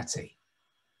society.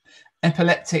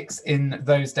 Epileptics in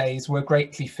those days were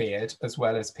greatly feared as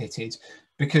well as pitied,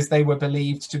 because they were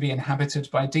believed to be inhabited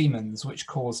by demons which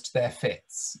caused their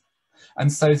fits.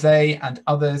 And so they and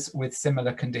others with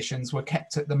similar conditions were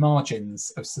kept at the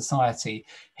margins of society,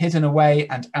 hidden away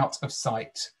and out of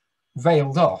sight,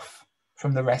 veiled off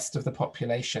from the rest of the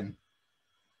population.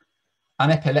 An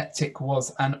epileptic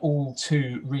was an all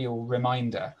too real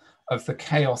reminder of the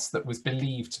chaos that was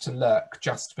believed to lurk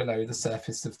just below the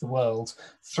surface of the world,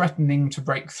 threatening to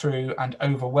break through and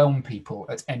overwhelm people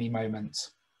at any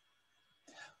moment.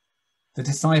 The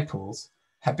disciples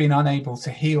had been unable to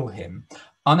heal him,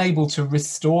 unable to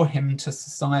restore him to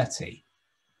society,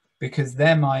 because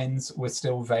their minds were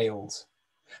still veiled.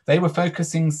 They were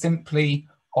focusing simply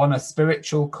on a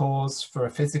spiritual cause for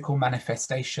a physical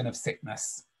manifestation of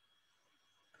sickness.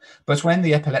 But when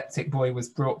the epileptic boy was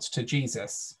brought to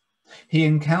Jesus, he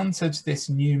encountered this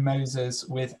new Moses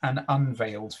with an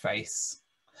unveiled face.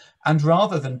 And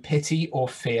rather than pity or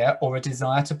fear or a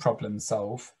desire to problem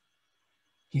solve,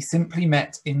 he simply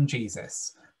met in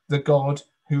Jesus the God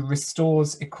who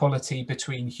restores equality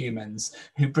between humans,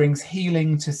 who brings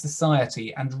healing to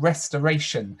society and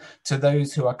restoration to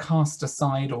those who are cast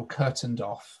aside or curtained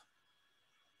off.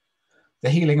 The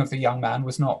healing of the young man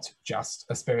was not just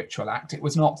a spiritual act. It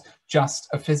was not just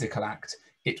a physical act.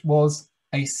 It was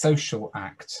a social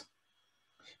act,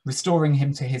 restoring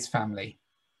him to his family.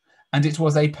 And it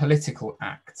was a political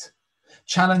act,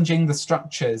 challenging the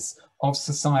structures of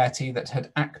society that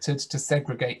had acted to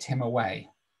segregate him away.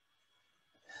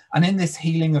 And in this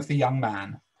healing of the young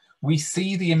man, we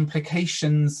see the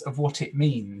implications of what it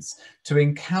means to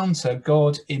encounter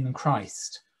God in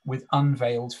Christ with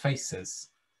unveiled faces.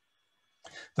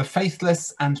 The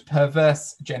faithless and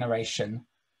perverse generation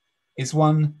is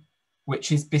one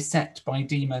which is beset by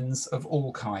demons of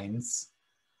all kinds,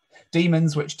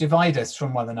 demons which divide us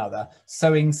from one another,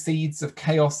 sowing seeds of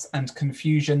chaos and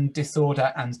confusion,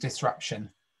 disorder and disruption.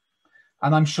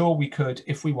 And I'm sure we could,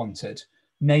 if we wanted,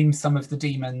 name some of the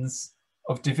demons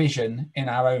of division in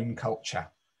our own culture.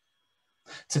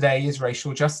 Today is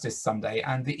Racial Justice Sunday,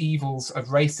 and the evils of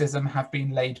racism have been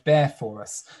laid bare for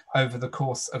us over the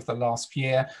course of the last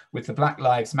year, with the Black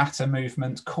Lives Matter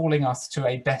movement calling us to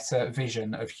a better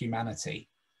vision of humanity.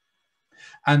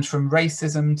 And from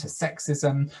racism to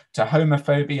sexism to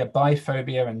homophobia,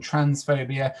 biphobia and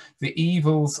transphobia, the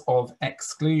evils of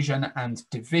exclusion and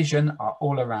division are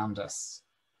all around us,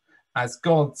 as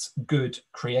God's good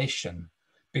creation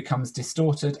becomes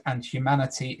distorted and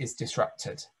humanity is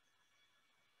disrupted.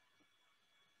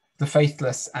 The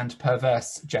faithless and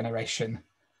perverse generation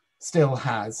still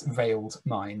has veiled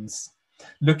minds,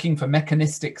 looking for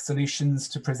mechanistic solutions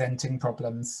to presenting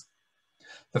problems.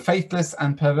 The faithless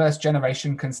and perverse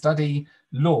generation can study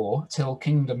law till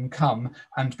kingdom come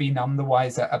and be none the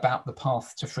wiser about the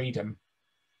path to freedom.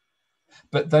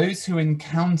 But those who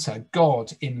encounter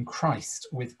God in Christ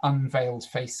with unveiled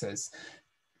faces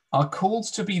are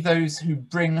called to be those who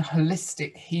bring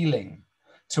holistic healing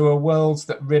to a world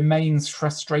that remains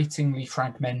frustratingly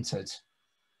fragmented.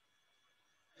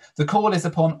 The call is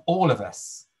upon all of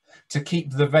us to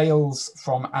keep the veils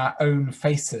from our own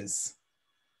faces,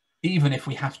 even if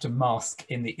we have to mask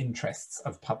in the interests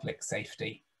of public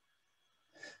safety.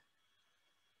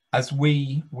 As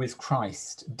we, with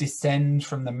Christ, descend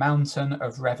from the mountain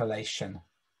of revelation,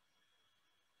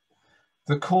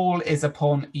 the call is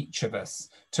upon each of us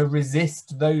to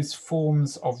resist those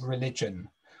forms of religion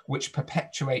which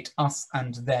perpetuate us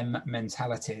and them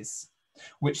mentalities,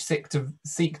 which seek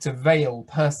to veil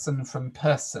person from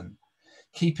person,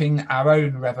 keeping our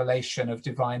own revelation of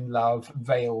divine love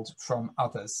veiled from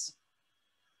others.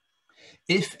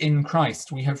 If in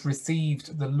Christ we have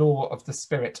received the law of the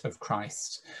Spirit of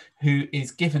Christ, who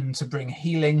is given to bring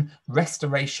healing,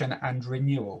 restoration, and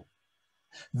renewal,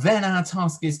 then our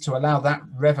task is to allow that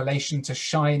revelation to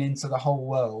shine into the whole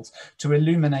world, to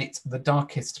illuminate the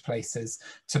darkest places,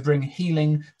 to bring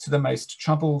healing to the most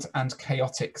troubled and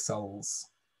chaotic souls.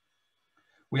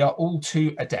 We are all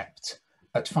too adept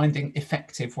at finding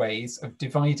effective ways of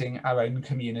dividing our own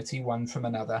community one from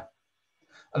another,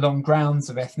 along grounds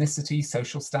of ethnicity,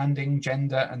 social standing,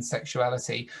 gender and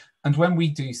sexuality. And when we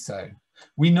do so,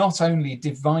 we not only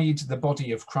divide the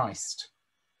body of Christ,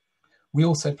 we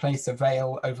also place a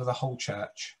veil over the whole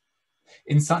church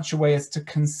in such a way as to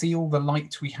conceal the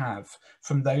light we have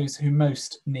from those who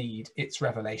most need its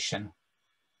revelation.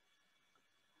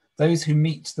 Those who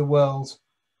meet the world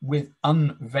with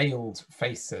unveiled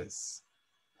faces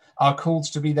are called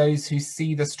to be those who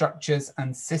see the structures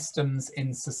and systems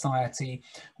in society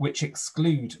which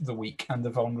exclude the weak and the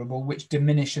vulnerable, which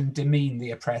diminish and demean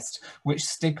the oppressed, which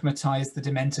stigmatize the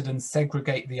demented and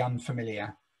segregate the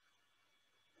unfamiliar.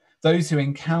 Those who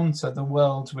encounter the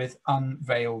world with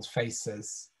unveiled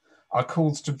faces are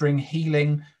called to bring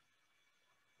healing,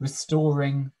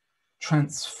 restoring,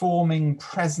 transforming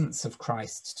presence of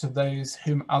Christ to those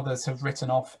whom others have written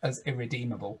off as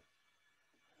irredeemable.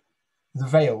 The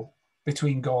veil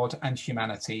between God and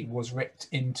humanity was ripped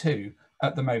in two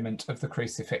at the moment of the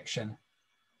crucifixion.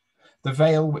 The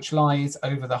veil which lies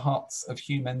over the hearts of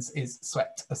humans is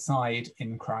swept aside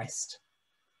in Christ.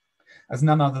 As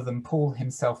none other than Paul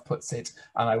himself puts it,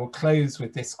 and I will close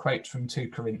with this quote from 2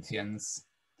 Corinthians,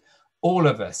 "All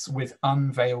of us with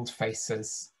unveiled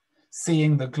faces,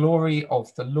 seeing the glory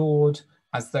of the Lord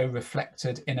as though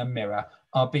reflected in a mirror,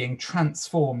 are being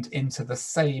transformed into the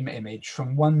same image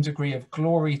from one degree of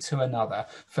glory to another,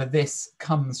 for this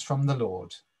comes from the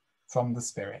Lord, from the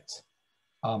Spirit."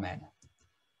 Amen.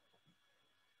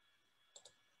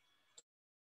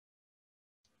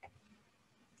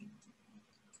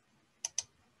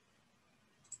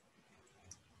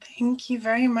 Thank you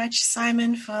very much,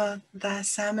 Simon, for the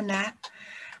sermonette.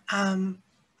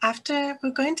 After,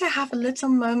 we're going to have a little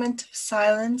moment of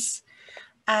silence,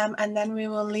 and then we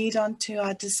will lead on to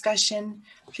our discussion.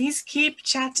 Please keep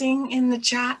chatting in the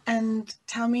chat and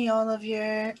tell me all of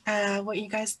your what you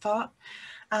guys thought.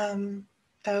 That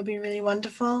would be really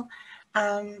wonderful.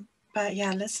 But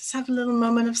yeah, let's just have a little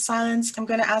moment of silence. I'm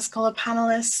going to ask all the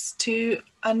panelists to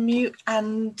unmute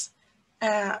and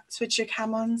switch your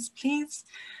cam on, please.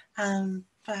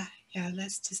 But yeah,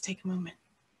 let's just take a moment.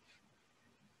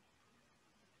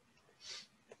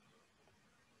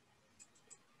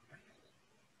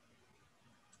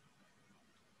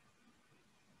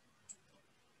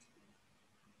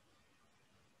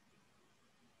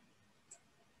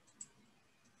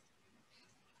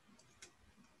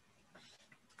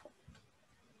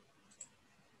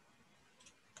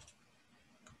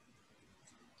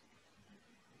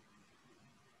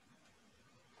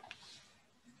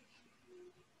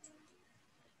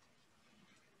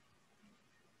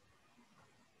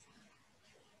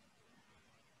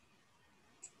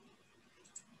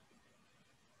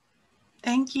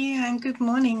 Thank you and good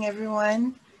morning,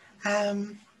 everyone.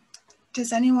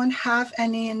 Does anyone have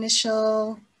any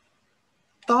initial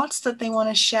thoughts that they want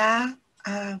to share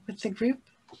with the group?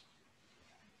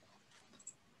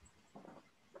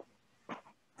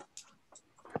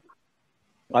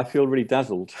 I feel really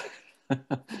dazzled.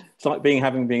 It's like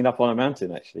having been up on a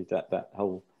mountain, actually, that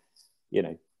whole, you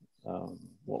know,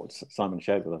 what Simon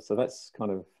shared with us. So that's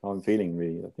kind of how I'm feeling,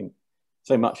 really. I think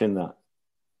so much in that,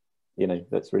 you know,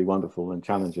 that's really wonderful and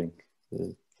challenging.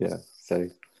 Yeah, so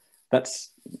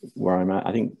that's where I'm at.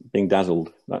 I think being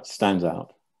dazzled, that stands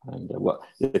out. And what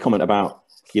the comment about,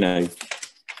 you know,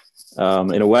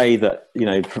 in a way that, you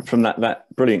know, from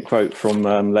that brilliant quote from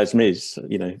Les Mis,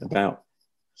 you know, about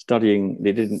studying,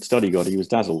 they didn't study God, he was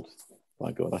dazzled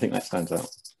by God. I think that stands out.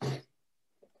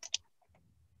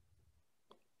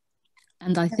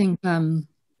 And I think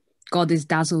God is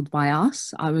dazzled by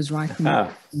us. I was writing,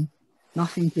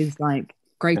 nothing is like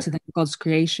greater than God's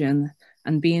creation,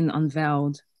 and being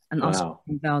unveiled and us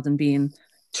unveiled and being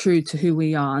true to who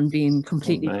we are and being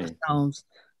completely ourselves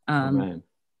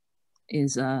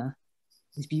is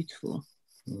beautiful.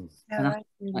 Yeah,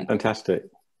 like, fantastic.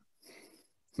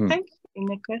 Thank you,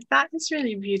 Nicholas. That is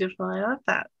really beautiful. I love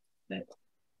that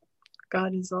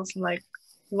God is also like,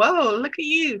 whoa, look at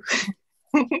you.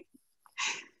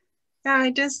 Yeah,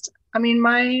 I mean,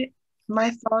 my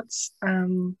thoughts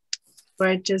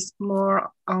were just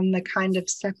more on the kind of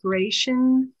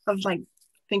separation of like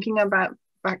thinking about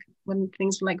back when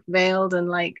things were like veiled, and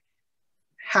like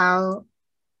how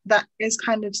that is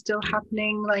kind of still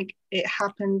happening. Like it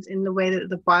happened in the way that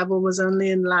the Bible was only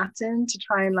in Latin, to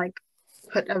try and like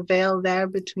put a veil there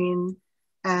between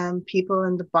people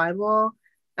and the Bible.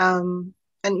 And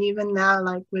even now,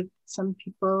 like with some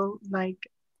people, like,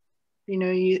 you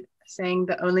know, you saying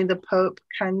that only the Pope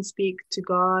can speak to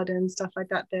God and stuff like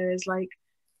that, there is like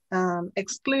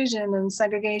exclusion and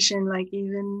segregation, like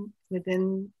even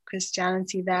within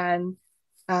Christianity there. And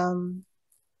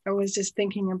I was just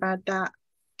thinking about that.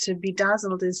 To be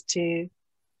dazzled is to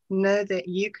know that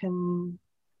you can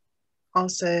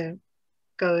also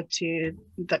go to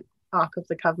the Ark of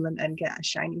the Covenant and get a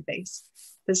shiny face.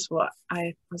 This is what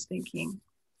I was thinking.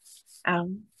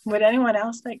 Would anyone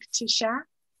else like to share?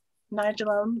 Nigel,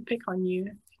 I'll pick on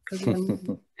you. Thank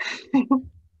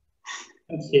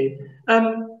you.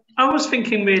 I was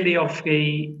thinking really of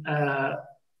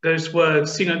those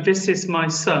words, you know, this is my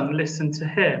son, listen to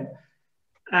him.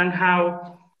 And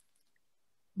how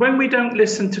when we don't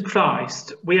listen to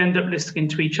Christ, we end up listening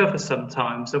to each other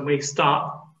sometimes, and we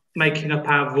start making up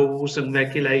our rules and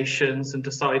regulations and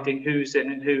deciding who's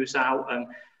in and who's out and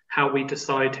how we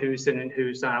decide who's in and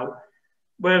who's out.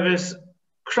 Whereas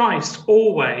Christ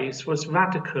always was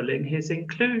radical in his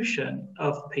inclusion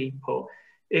of people,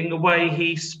 in the way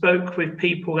he spoke with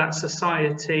people that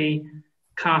society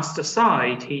cast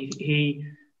aside. He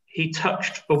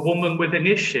touched the woman with an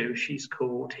issue, she's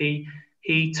called. He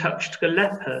touched the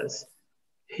lepers.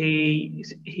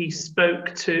 He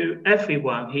spoke to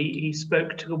everyone. He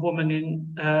spoke to the woman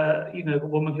in, the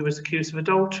woman who was accused of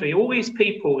adultery. All these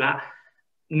people that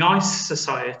nice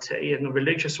society and the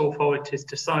religious authorities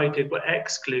decided were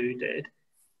excluded,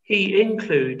 he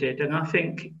included. And I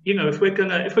think, you know, if we're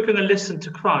gonna listen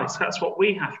to Christ, that's what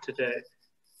we have to do.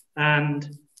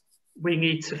 And we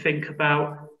need to think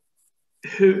about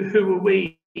who are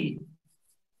we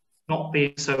not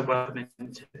being so welcoming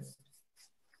to.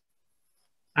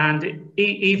 And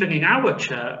even in our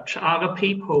church, are the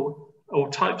people or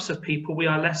types of people we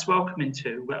are less welcoming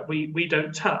to, that we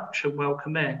don't touch and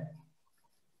welcome in.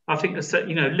 I think that's,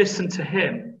 you know, listen to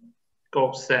him,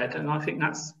 God said, and I think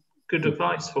that's good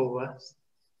advice for us.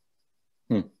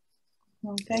 Well,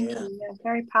 thank you. Yeah,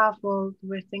 very powerful.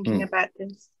 We're thinking about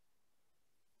this.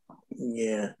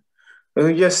 Yeah. Let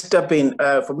me just step in.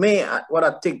 For me, what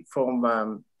I take from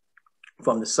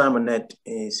the sermonette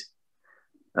is,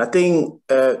 I think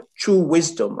true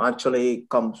wisdom actually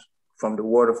comes from the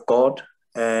Word of God.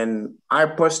 And I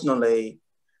personally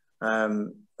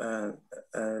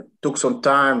took some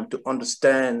time to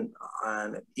understand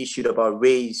an issue about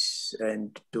race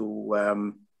and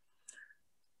to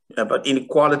about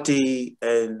inequality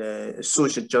and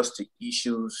social justice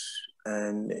issues.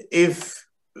 And if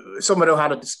somebody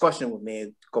had a discussion with me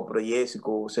a couple of years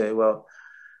ago, say, well,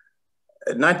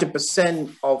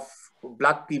 90% of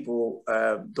Black people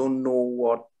don't know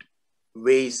what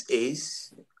race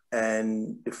is,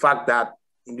 and the fact that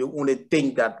you only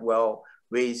think that, well,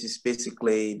 race is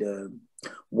basically the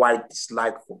white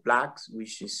dislike for Blacks,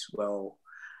 which is, well,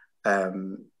 I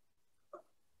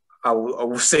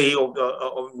would say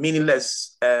a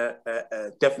meaningless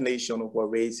definition of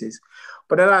what race is.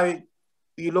 But then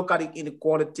you look at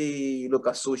inequality, you look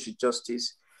at social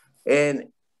justice,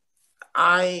 and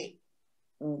I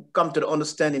come to the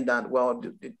understanding that, well,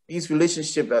 these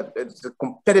relationships, it's a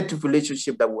competitive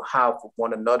relationship that we have with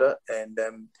one another, and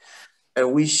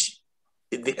which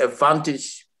the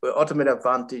advantage, the ultimate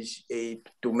advantage, is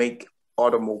to make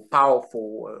other more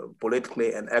powerful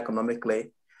politically and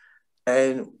economically.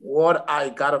 And what I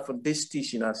got from this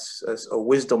teaching as a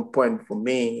wisdom point for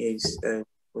me is the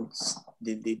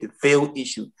veil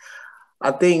issue.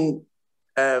 I think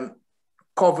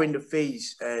covering the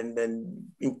face and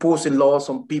then imposing laws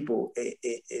on people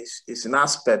is an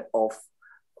aspect of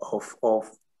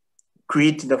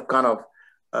creating a kind of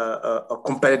a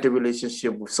competitive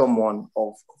relationship with someone,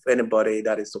 of anybody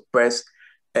that is oppressed,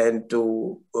 and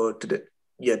to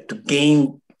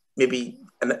gain maybe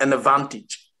an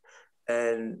advantage,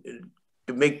 and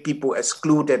to make people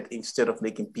excluded instead of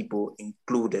making people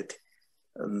included.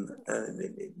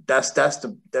 That's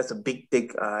a big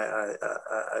thing I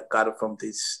got it from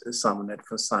this sermon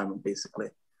from Simon,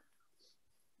 basically.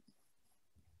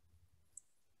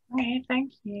 Okay,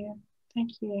 thank you.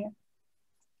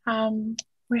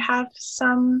 We have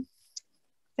some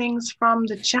things from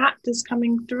the chat that's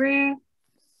coming through.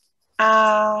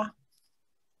 As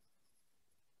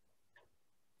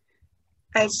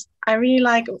I really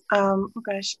like, I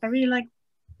really like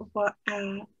what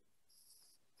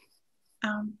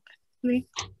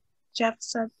Jeff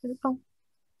said.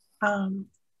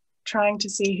 Trying to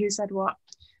see who said what.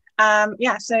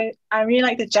 So I really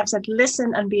like that Jeff said,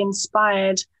 listen and be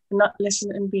inspired, not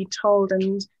listen and be told.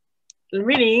 And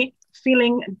really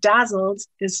feeling dazzled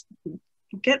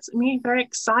gets me very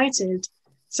excited.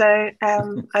 So I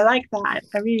like that.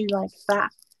 I really like that.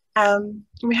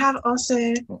 We have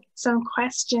also some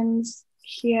questions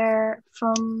here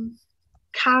from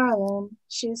Carolyn.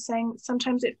 She's saying,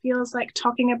 sometimes it feels like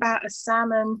talking about a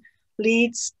salmon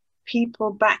leads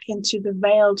people back into the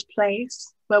veiled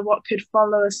place, where what could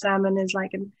follow a salmon is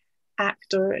like an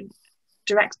act or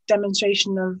direct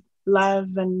demonstration of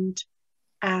love and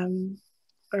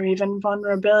or even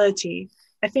vulnerability.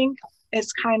 I think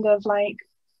it's kind of like,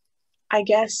 I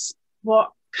guess,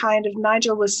 what kind of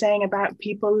Nigel was saying about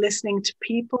people listening to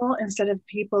people instead of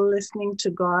people listening to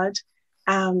God.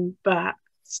 But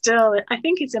still, I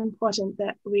think it's important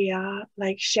that we are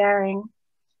like sharing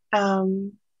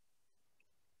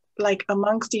like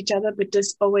amongst each other, but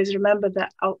just always remember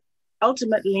that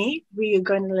ultimately we are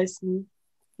going to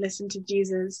listen to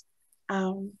Jesus.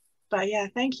 But yeah,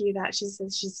 thank you that she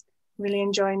says she's really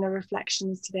enjoying the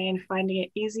reflections today and finding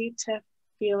it easy to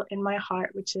feel in my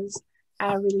heart, which is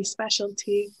really special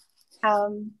too.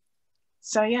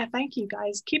 So yeah, thank you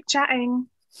guys. Keep chatting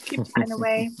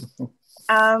away.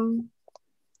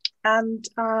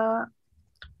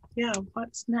 Yeah,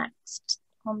 what's next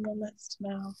on the list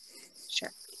now?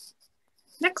 Sure.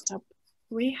 Next up,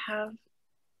 we have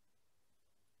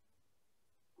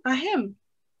a hymn.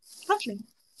 Lovely.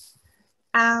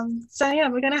 So yeah,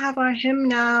 we're gonna have our hymn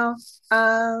now.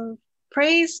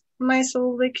 Praise my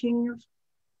soul, the King of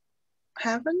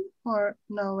Heaven, or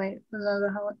no, wait,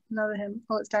 another hymn.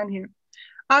 Oh, it's down here.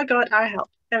 Our God, our help.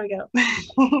 There we go.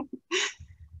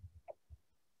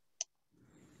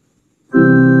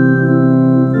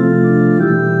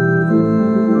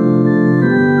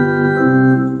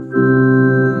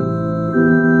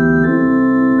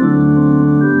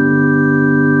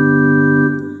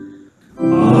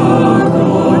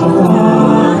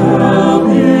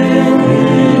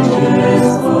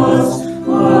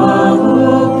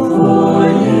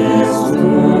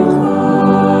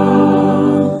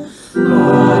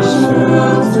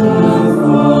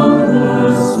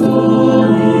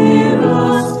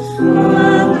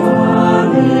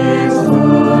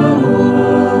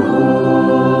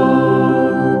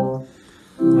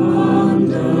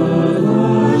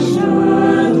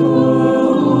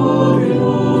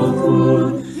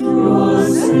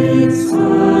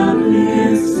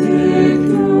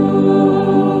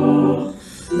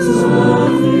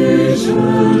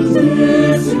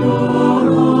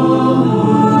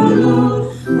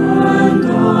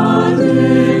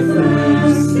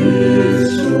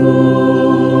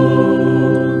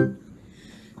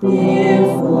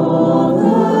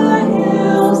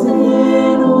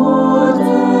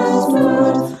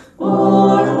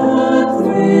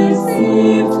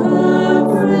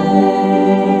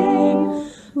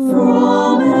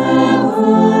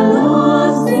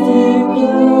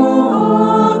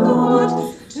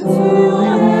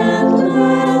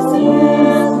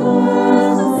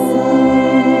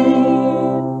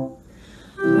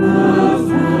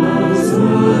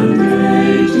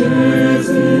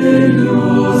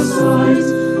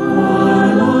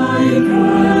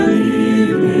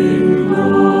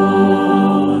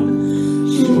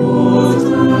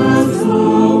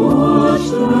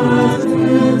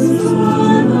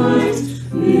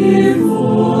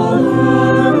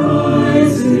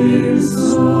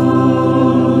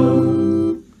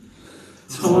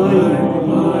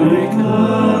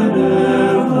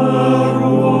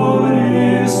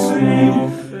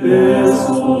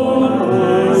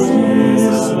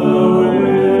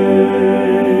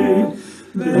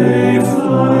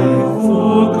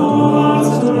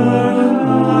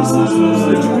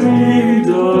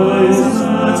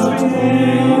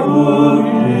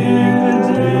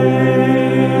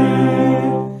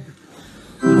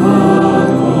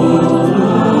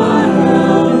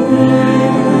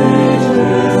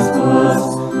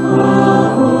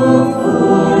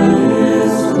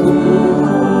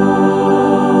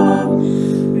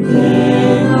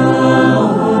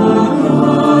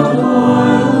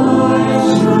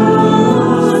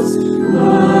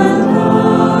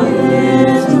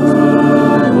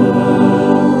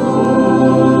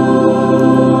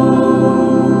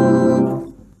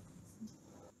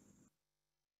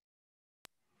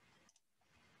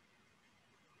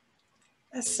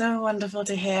 It's so wonderful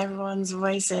to hear everyone's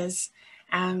voices.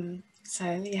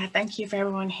 So yeah, thank you for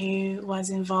everyone who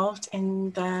was involved in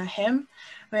the hymn.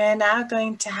 We're now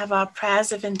going to have our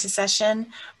prayers of intercession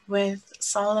with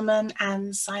Solomon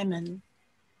and Simon.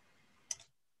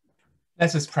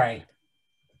 Let us pray.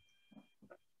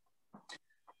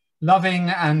 Loving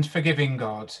and forgiving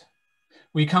God,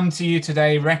 we come to you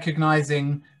today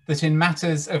recognizing that in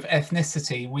matters of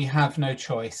ethnicity, we have no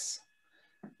choice.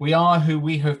 We are who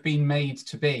we have been made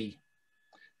to be.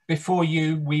 Before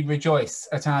you, we rejoice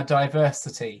at our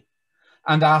diversity,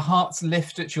 and our hearts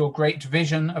lift at your great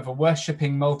vision of a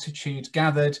worshipping multitude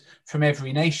gathered from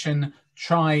every nation,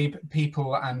 tribe,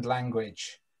 people, and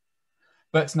language.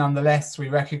 But nonetheless, we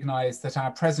recognize that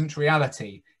our present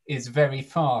reality is very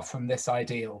far from this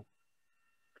ideal.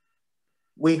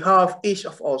 we have each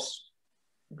of us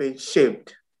been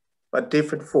shaped by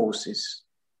different forces.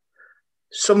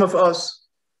 Some of us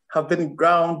have been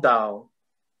ground down,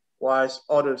 whilst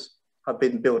others have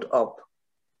been built up.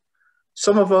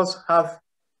 Some of us have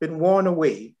been worn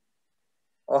away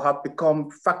or have become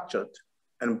fractured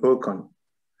and broken.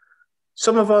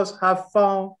 Some of us have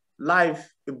found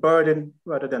life a burden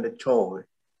rather than a joy.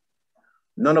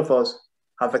 None of us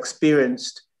have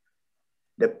experienced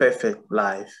the perfect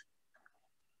life.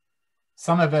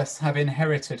 Some of us have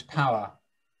inherited power,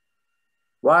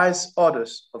 whilst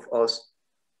others of us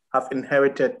have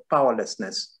inherited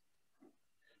powerlessness.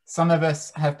 Some of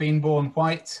us have been born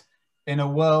white in a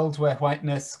world where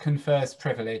whiteness confers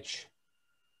privilege.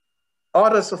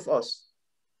 Others of us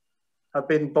have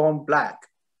been born black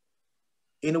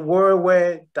in a world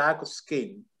where darker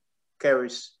skin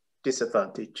carries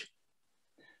disadvantage.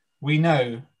 We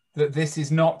know that this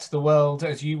is not the world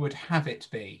as you would have it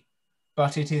be,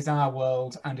 but it is our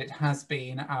world and it has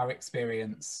been our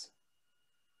experience.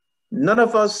 None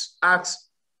of us asks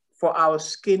for our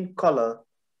skin color.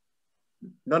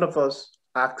 None of us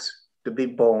asks to be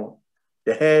born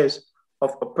the heirs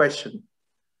of oppression.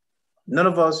 None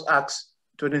of us asks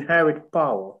to inherit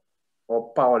power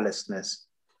or powerlessness.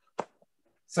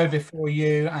 So before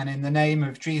you and in the name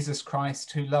of Jesus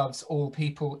Christ, who loves all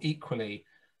people equally,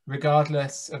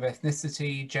 regardless of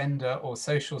ethnicity, gender, or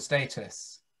social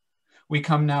status, we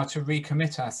come now to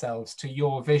recommit ourselves to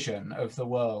your vision of the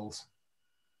world.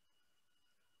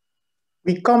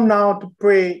 We come now to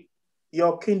pray,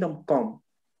 your kingdom come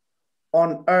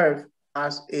on earth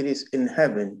as it is in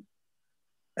heaven,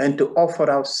 and to offer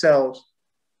ourselves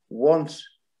once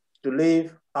to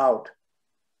live out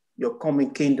your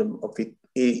coming kingdom of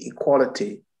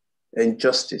equality and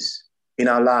justice in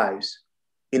our lives,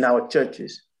 in our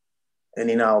churches, and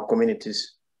in our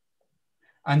communities.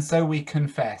 And so we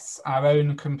confess our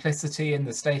own complicity in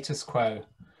the status quo,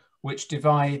 which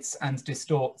divides and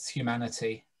distorts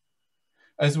humanity.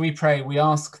 As we pray, we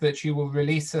ask that you will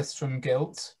release us from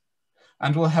guilt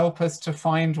and will help us to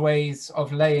find ways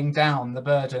of laying down the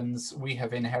burdens we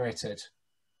have inherited.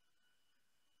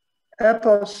 Help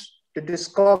us to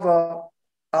discover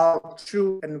our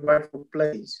true and rightful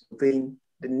place within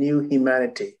the new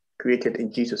humanity created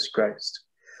in Jesus Christ.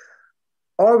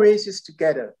 All races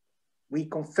together, we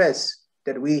confess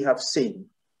that we have sinned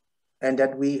and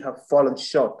that we have fallen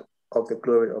short of the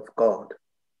glory of God.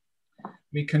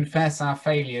 We confess our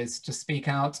failures to speak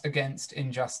out against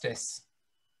injustice.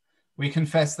 We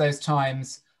confess those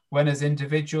times when, as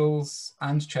individuals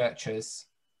and churches,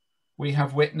 we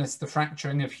have witnessed the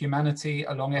fracturing of humanity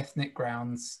along ethnic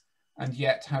grounds and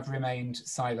yet have remained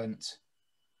silent.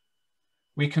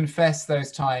 We confess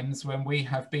those times when we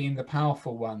have been the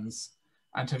powerful ones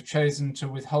and have chosen to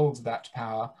withhold that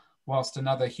power whilst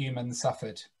another human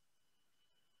suffered.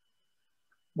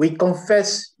 We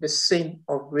confess the sin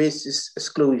of racist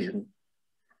exclusion,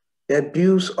 the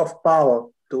abuse of power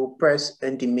to oppress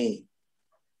and demean.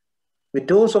 With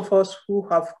those of us who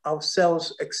have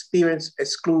ourselves experienced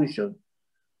exclusion,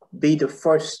 be the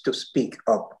first to speak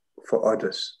up for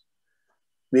others.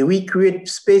 May we create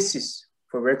spaces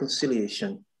for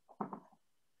reconciliation.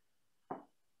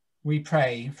 We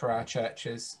pray for our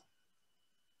churches.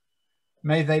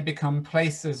 May they become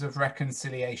places of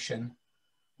reconciliation,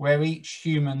 where each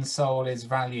human soul is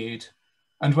valued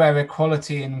and where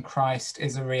equality in Christ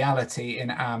is a reality in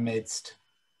our midst.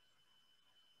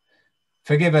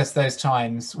 Forgive us those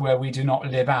times where we do not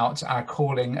live out our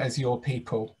calling as your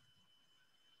people.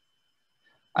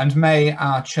 And may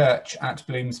our church at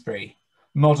Bloomsbury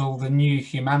model the new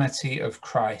humanity of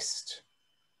Christ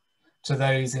to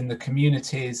those in the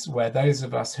communities where those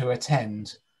of us who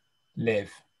attend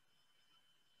live.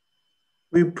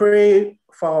 We pray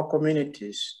for our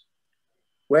communities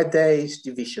where there is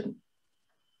division.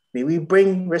 May we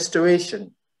bring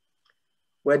restoration.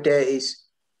 Where there is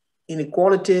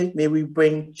inequality, may we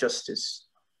bring justice.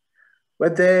 Where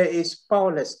there is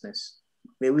powerlessness,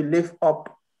 may we lift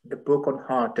up the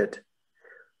brokenhearted.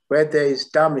 Where there is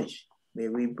damage, may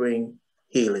we bring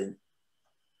healing.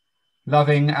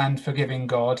 Loving and forgiving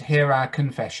God, hear our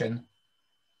confession.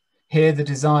 Hear the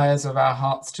desires of our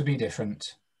hearts to be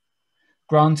different.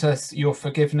 Grant us your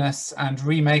forgiveness and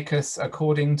remake us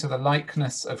according to the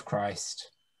likeness of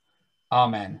Christ.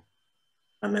 Amen.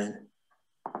 Amen.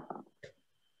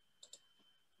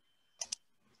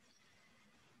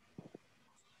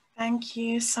 Thank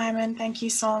you, Simon. Thank you,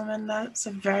 Solomon. That's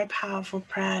a very powerful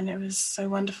prayer, and it was so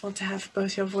wonderful to have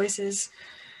both your voices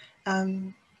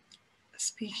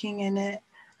speaking in it.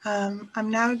 I'm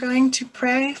now going to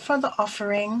pray for the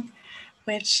offering,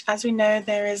 which, as we know,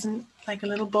 there isn't like a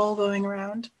little bowl going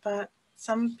around, but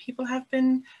some people have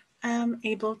been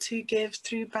able to give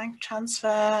through bank transfer,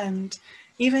 and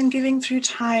even giving through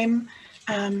time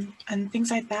and things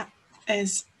like that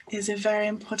is very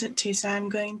important too. So I'm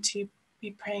going to be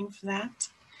praying for that.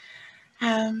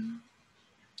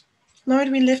 Lord,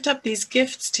 we lift up these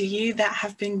gifts to you that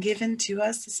have been given to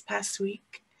us this past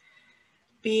week,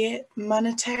 be it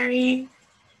monetary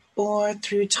or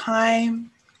through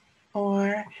time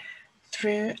or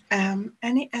through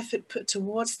any effort put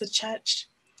towards the church.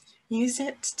 Use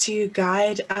it to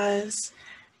guide us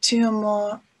to a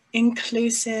more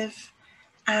inclusive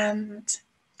and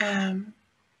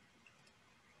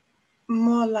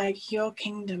more like your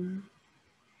kingdom.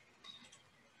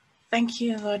 Thank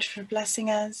you, Lord, for blessing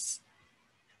us,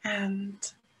 and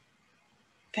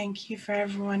thank you for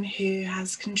everyone who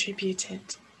has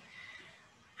contributed.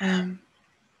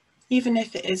 Even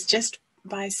if it is just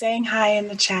by saying hi in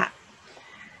the chat,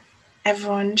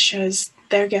 everyone shows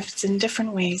their gifts in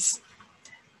different ways.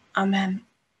 Amen.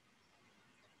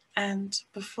 And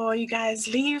before you guys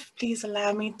leave, please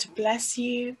allow me to bless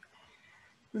you.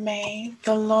 May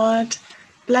the Lord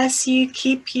bless you,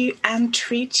 keep you, and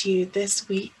treat you this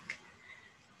week.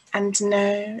 And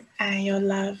know your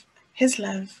love, his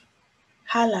love,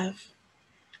 her love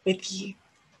with you.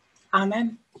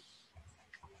 Amen.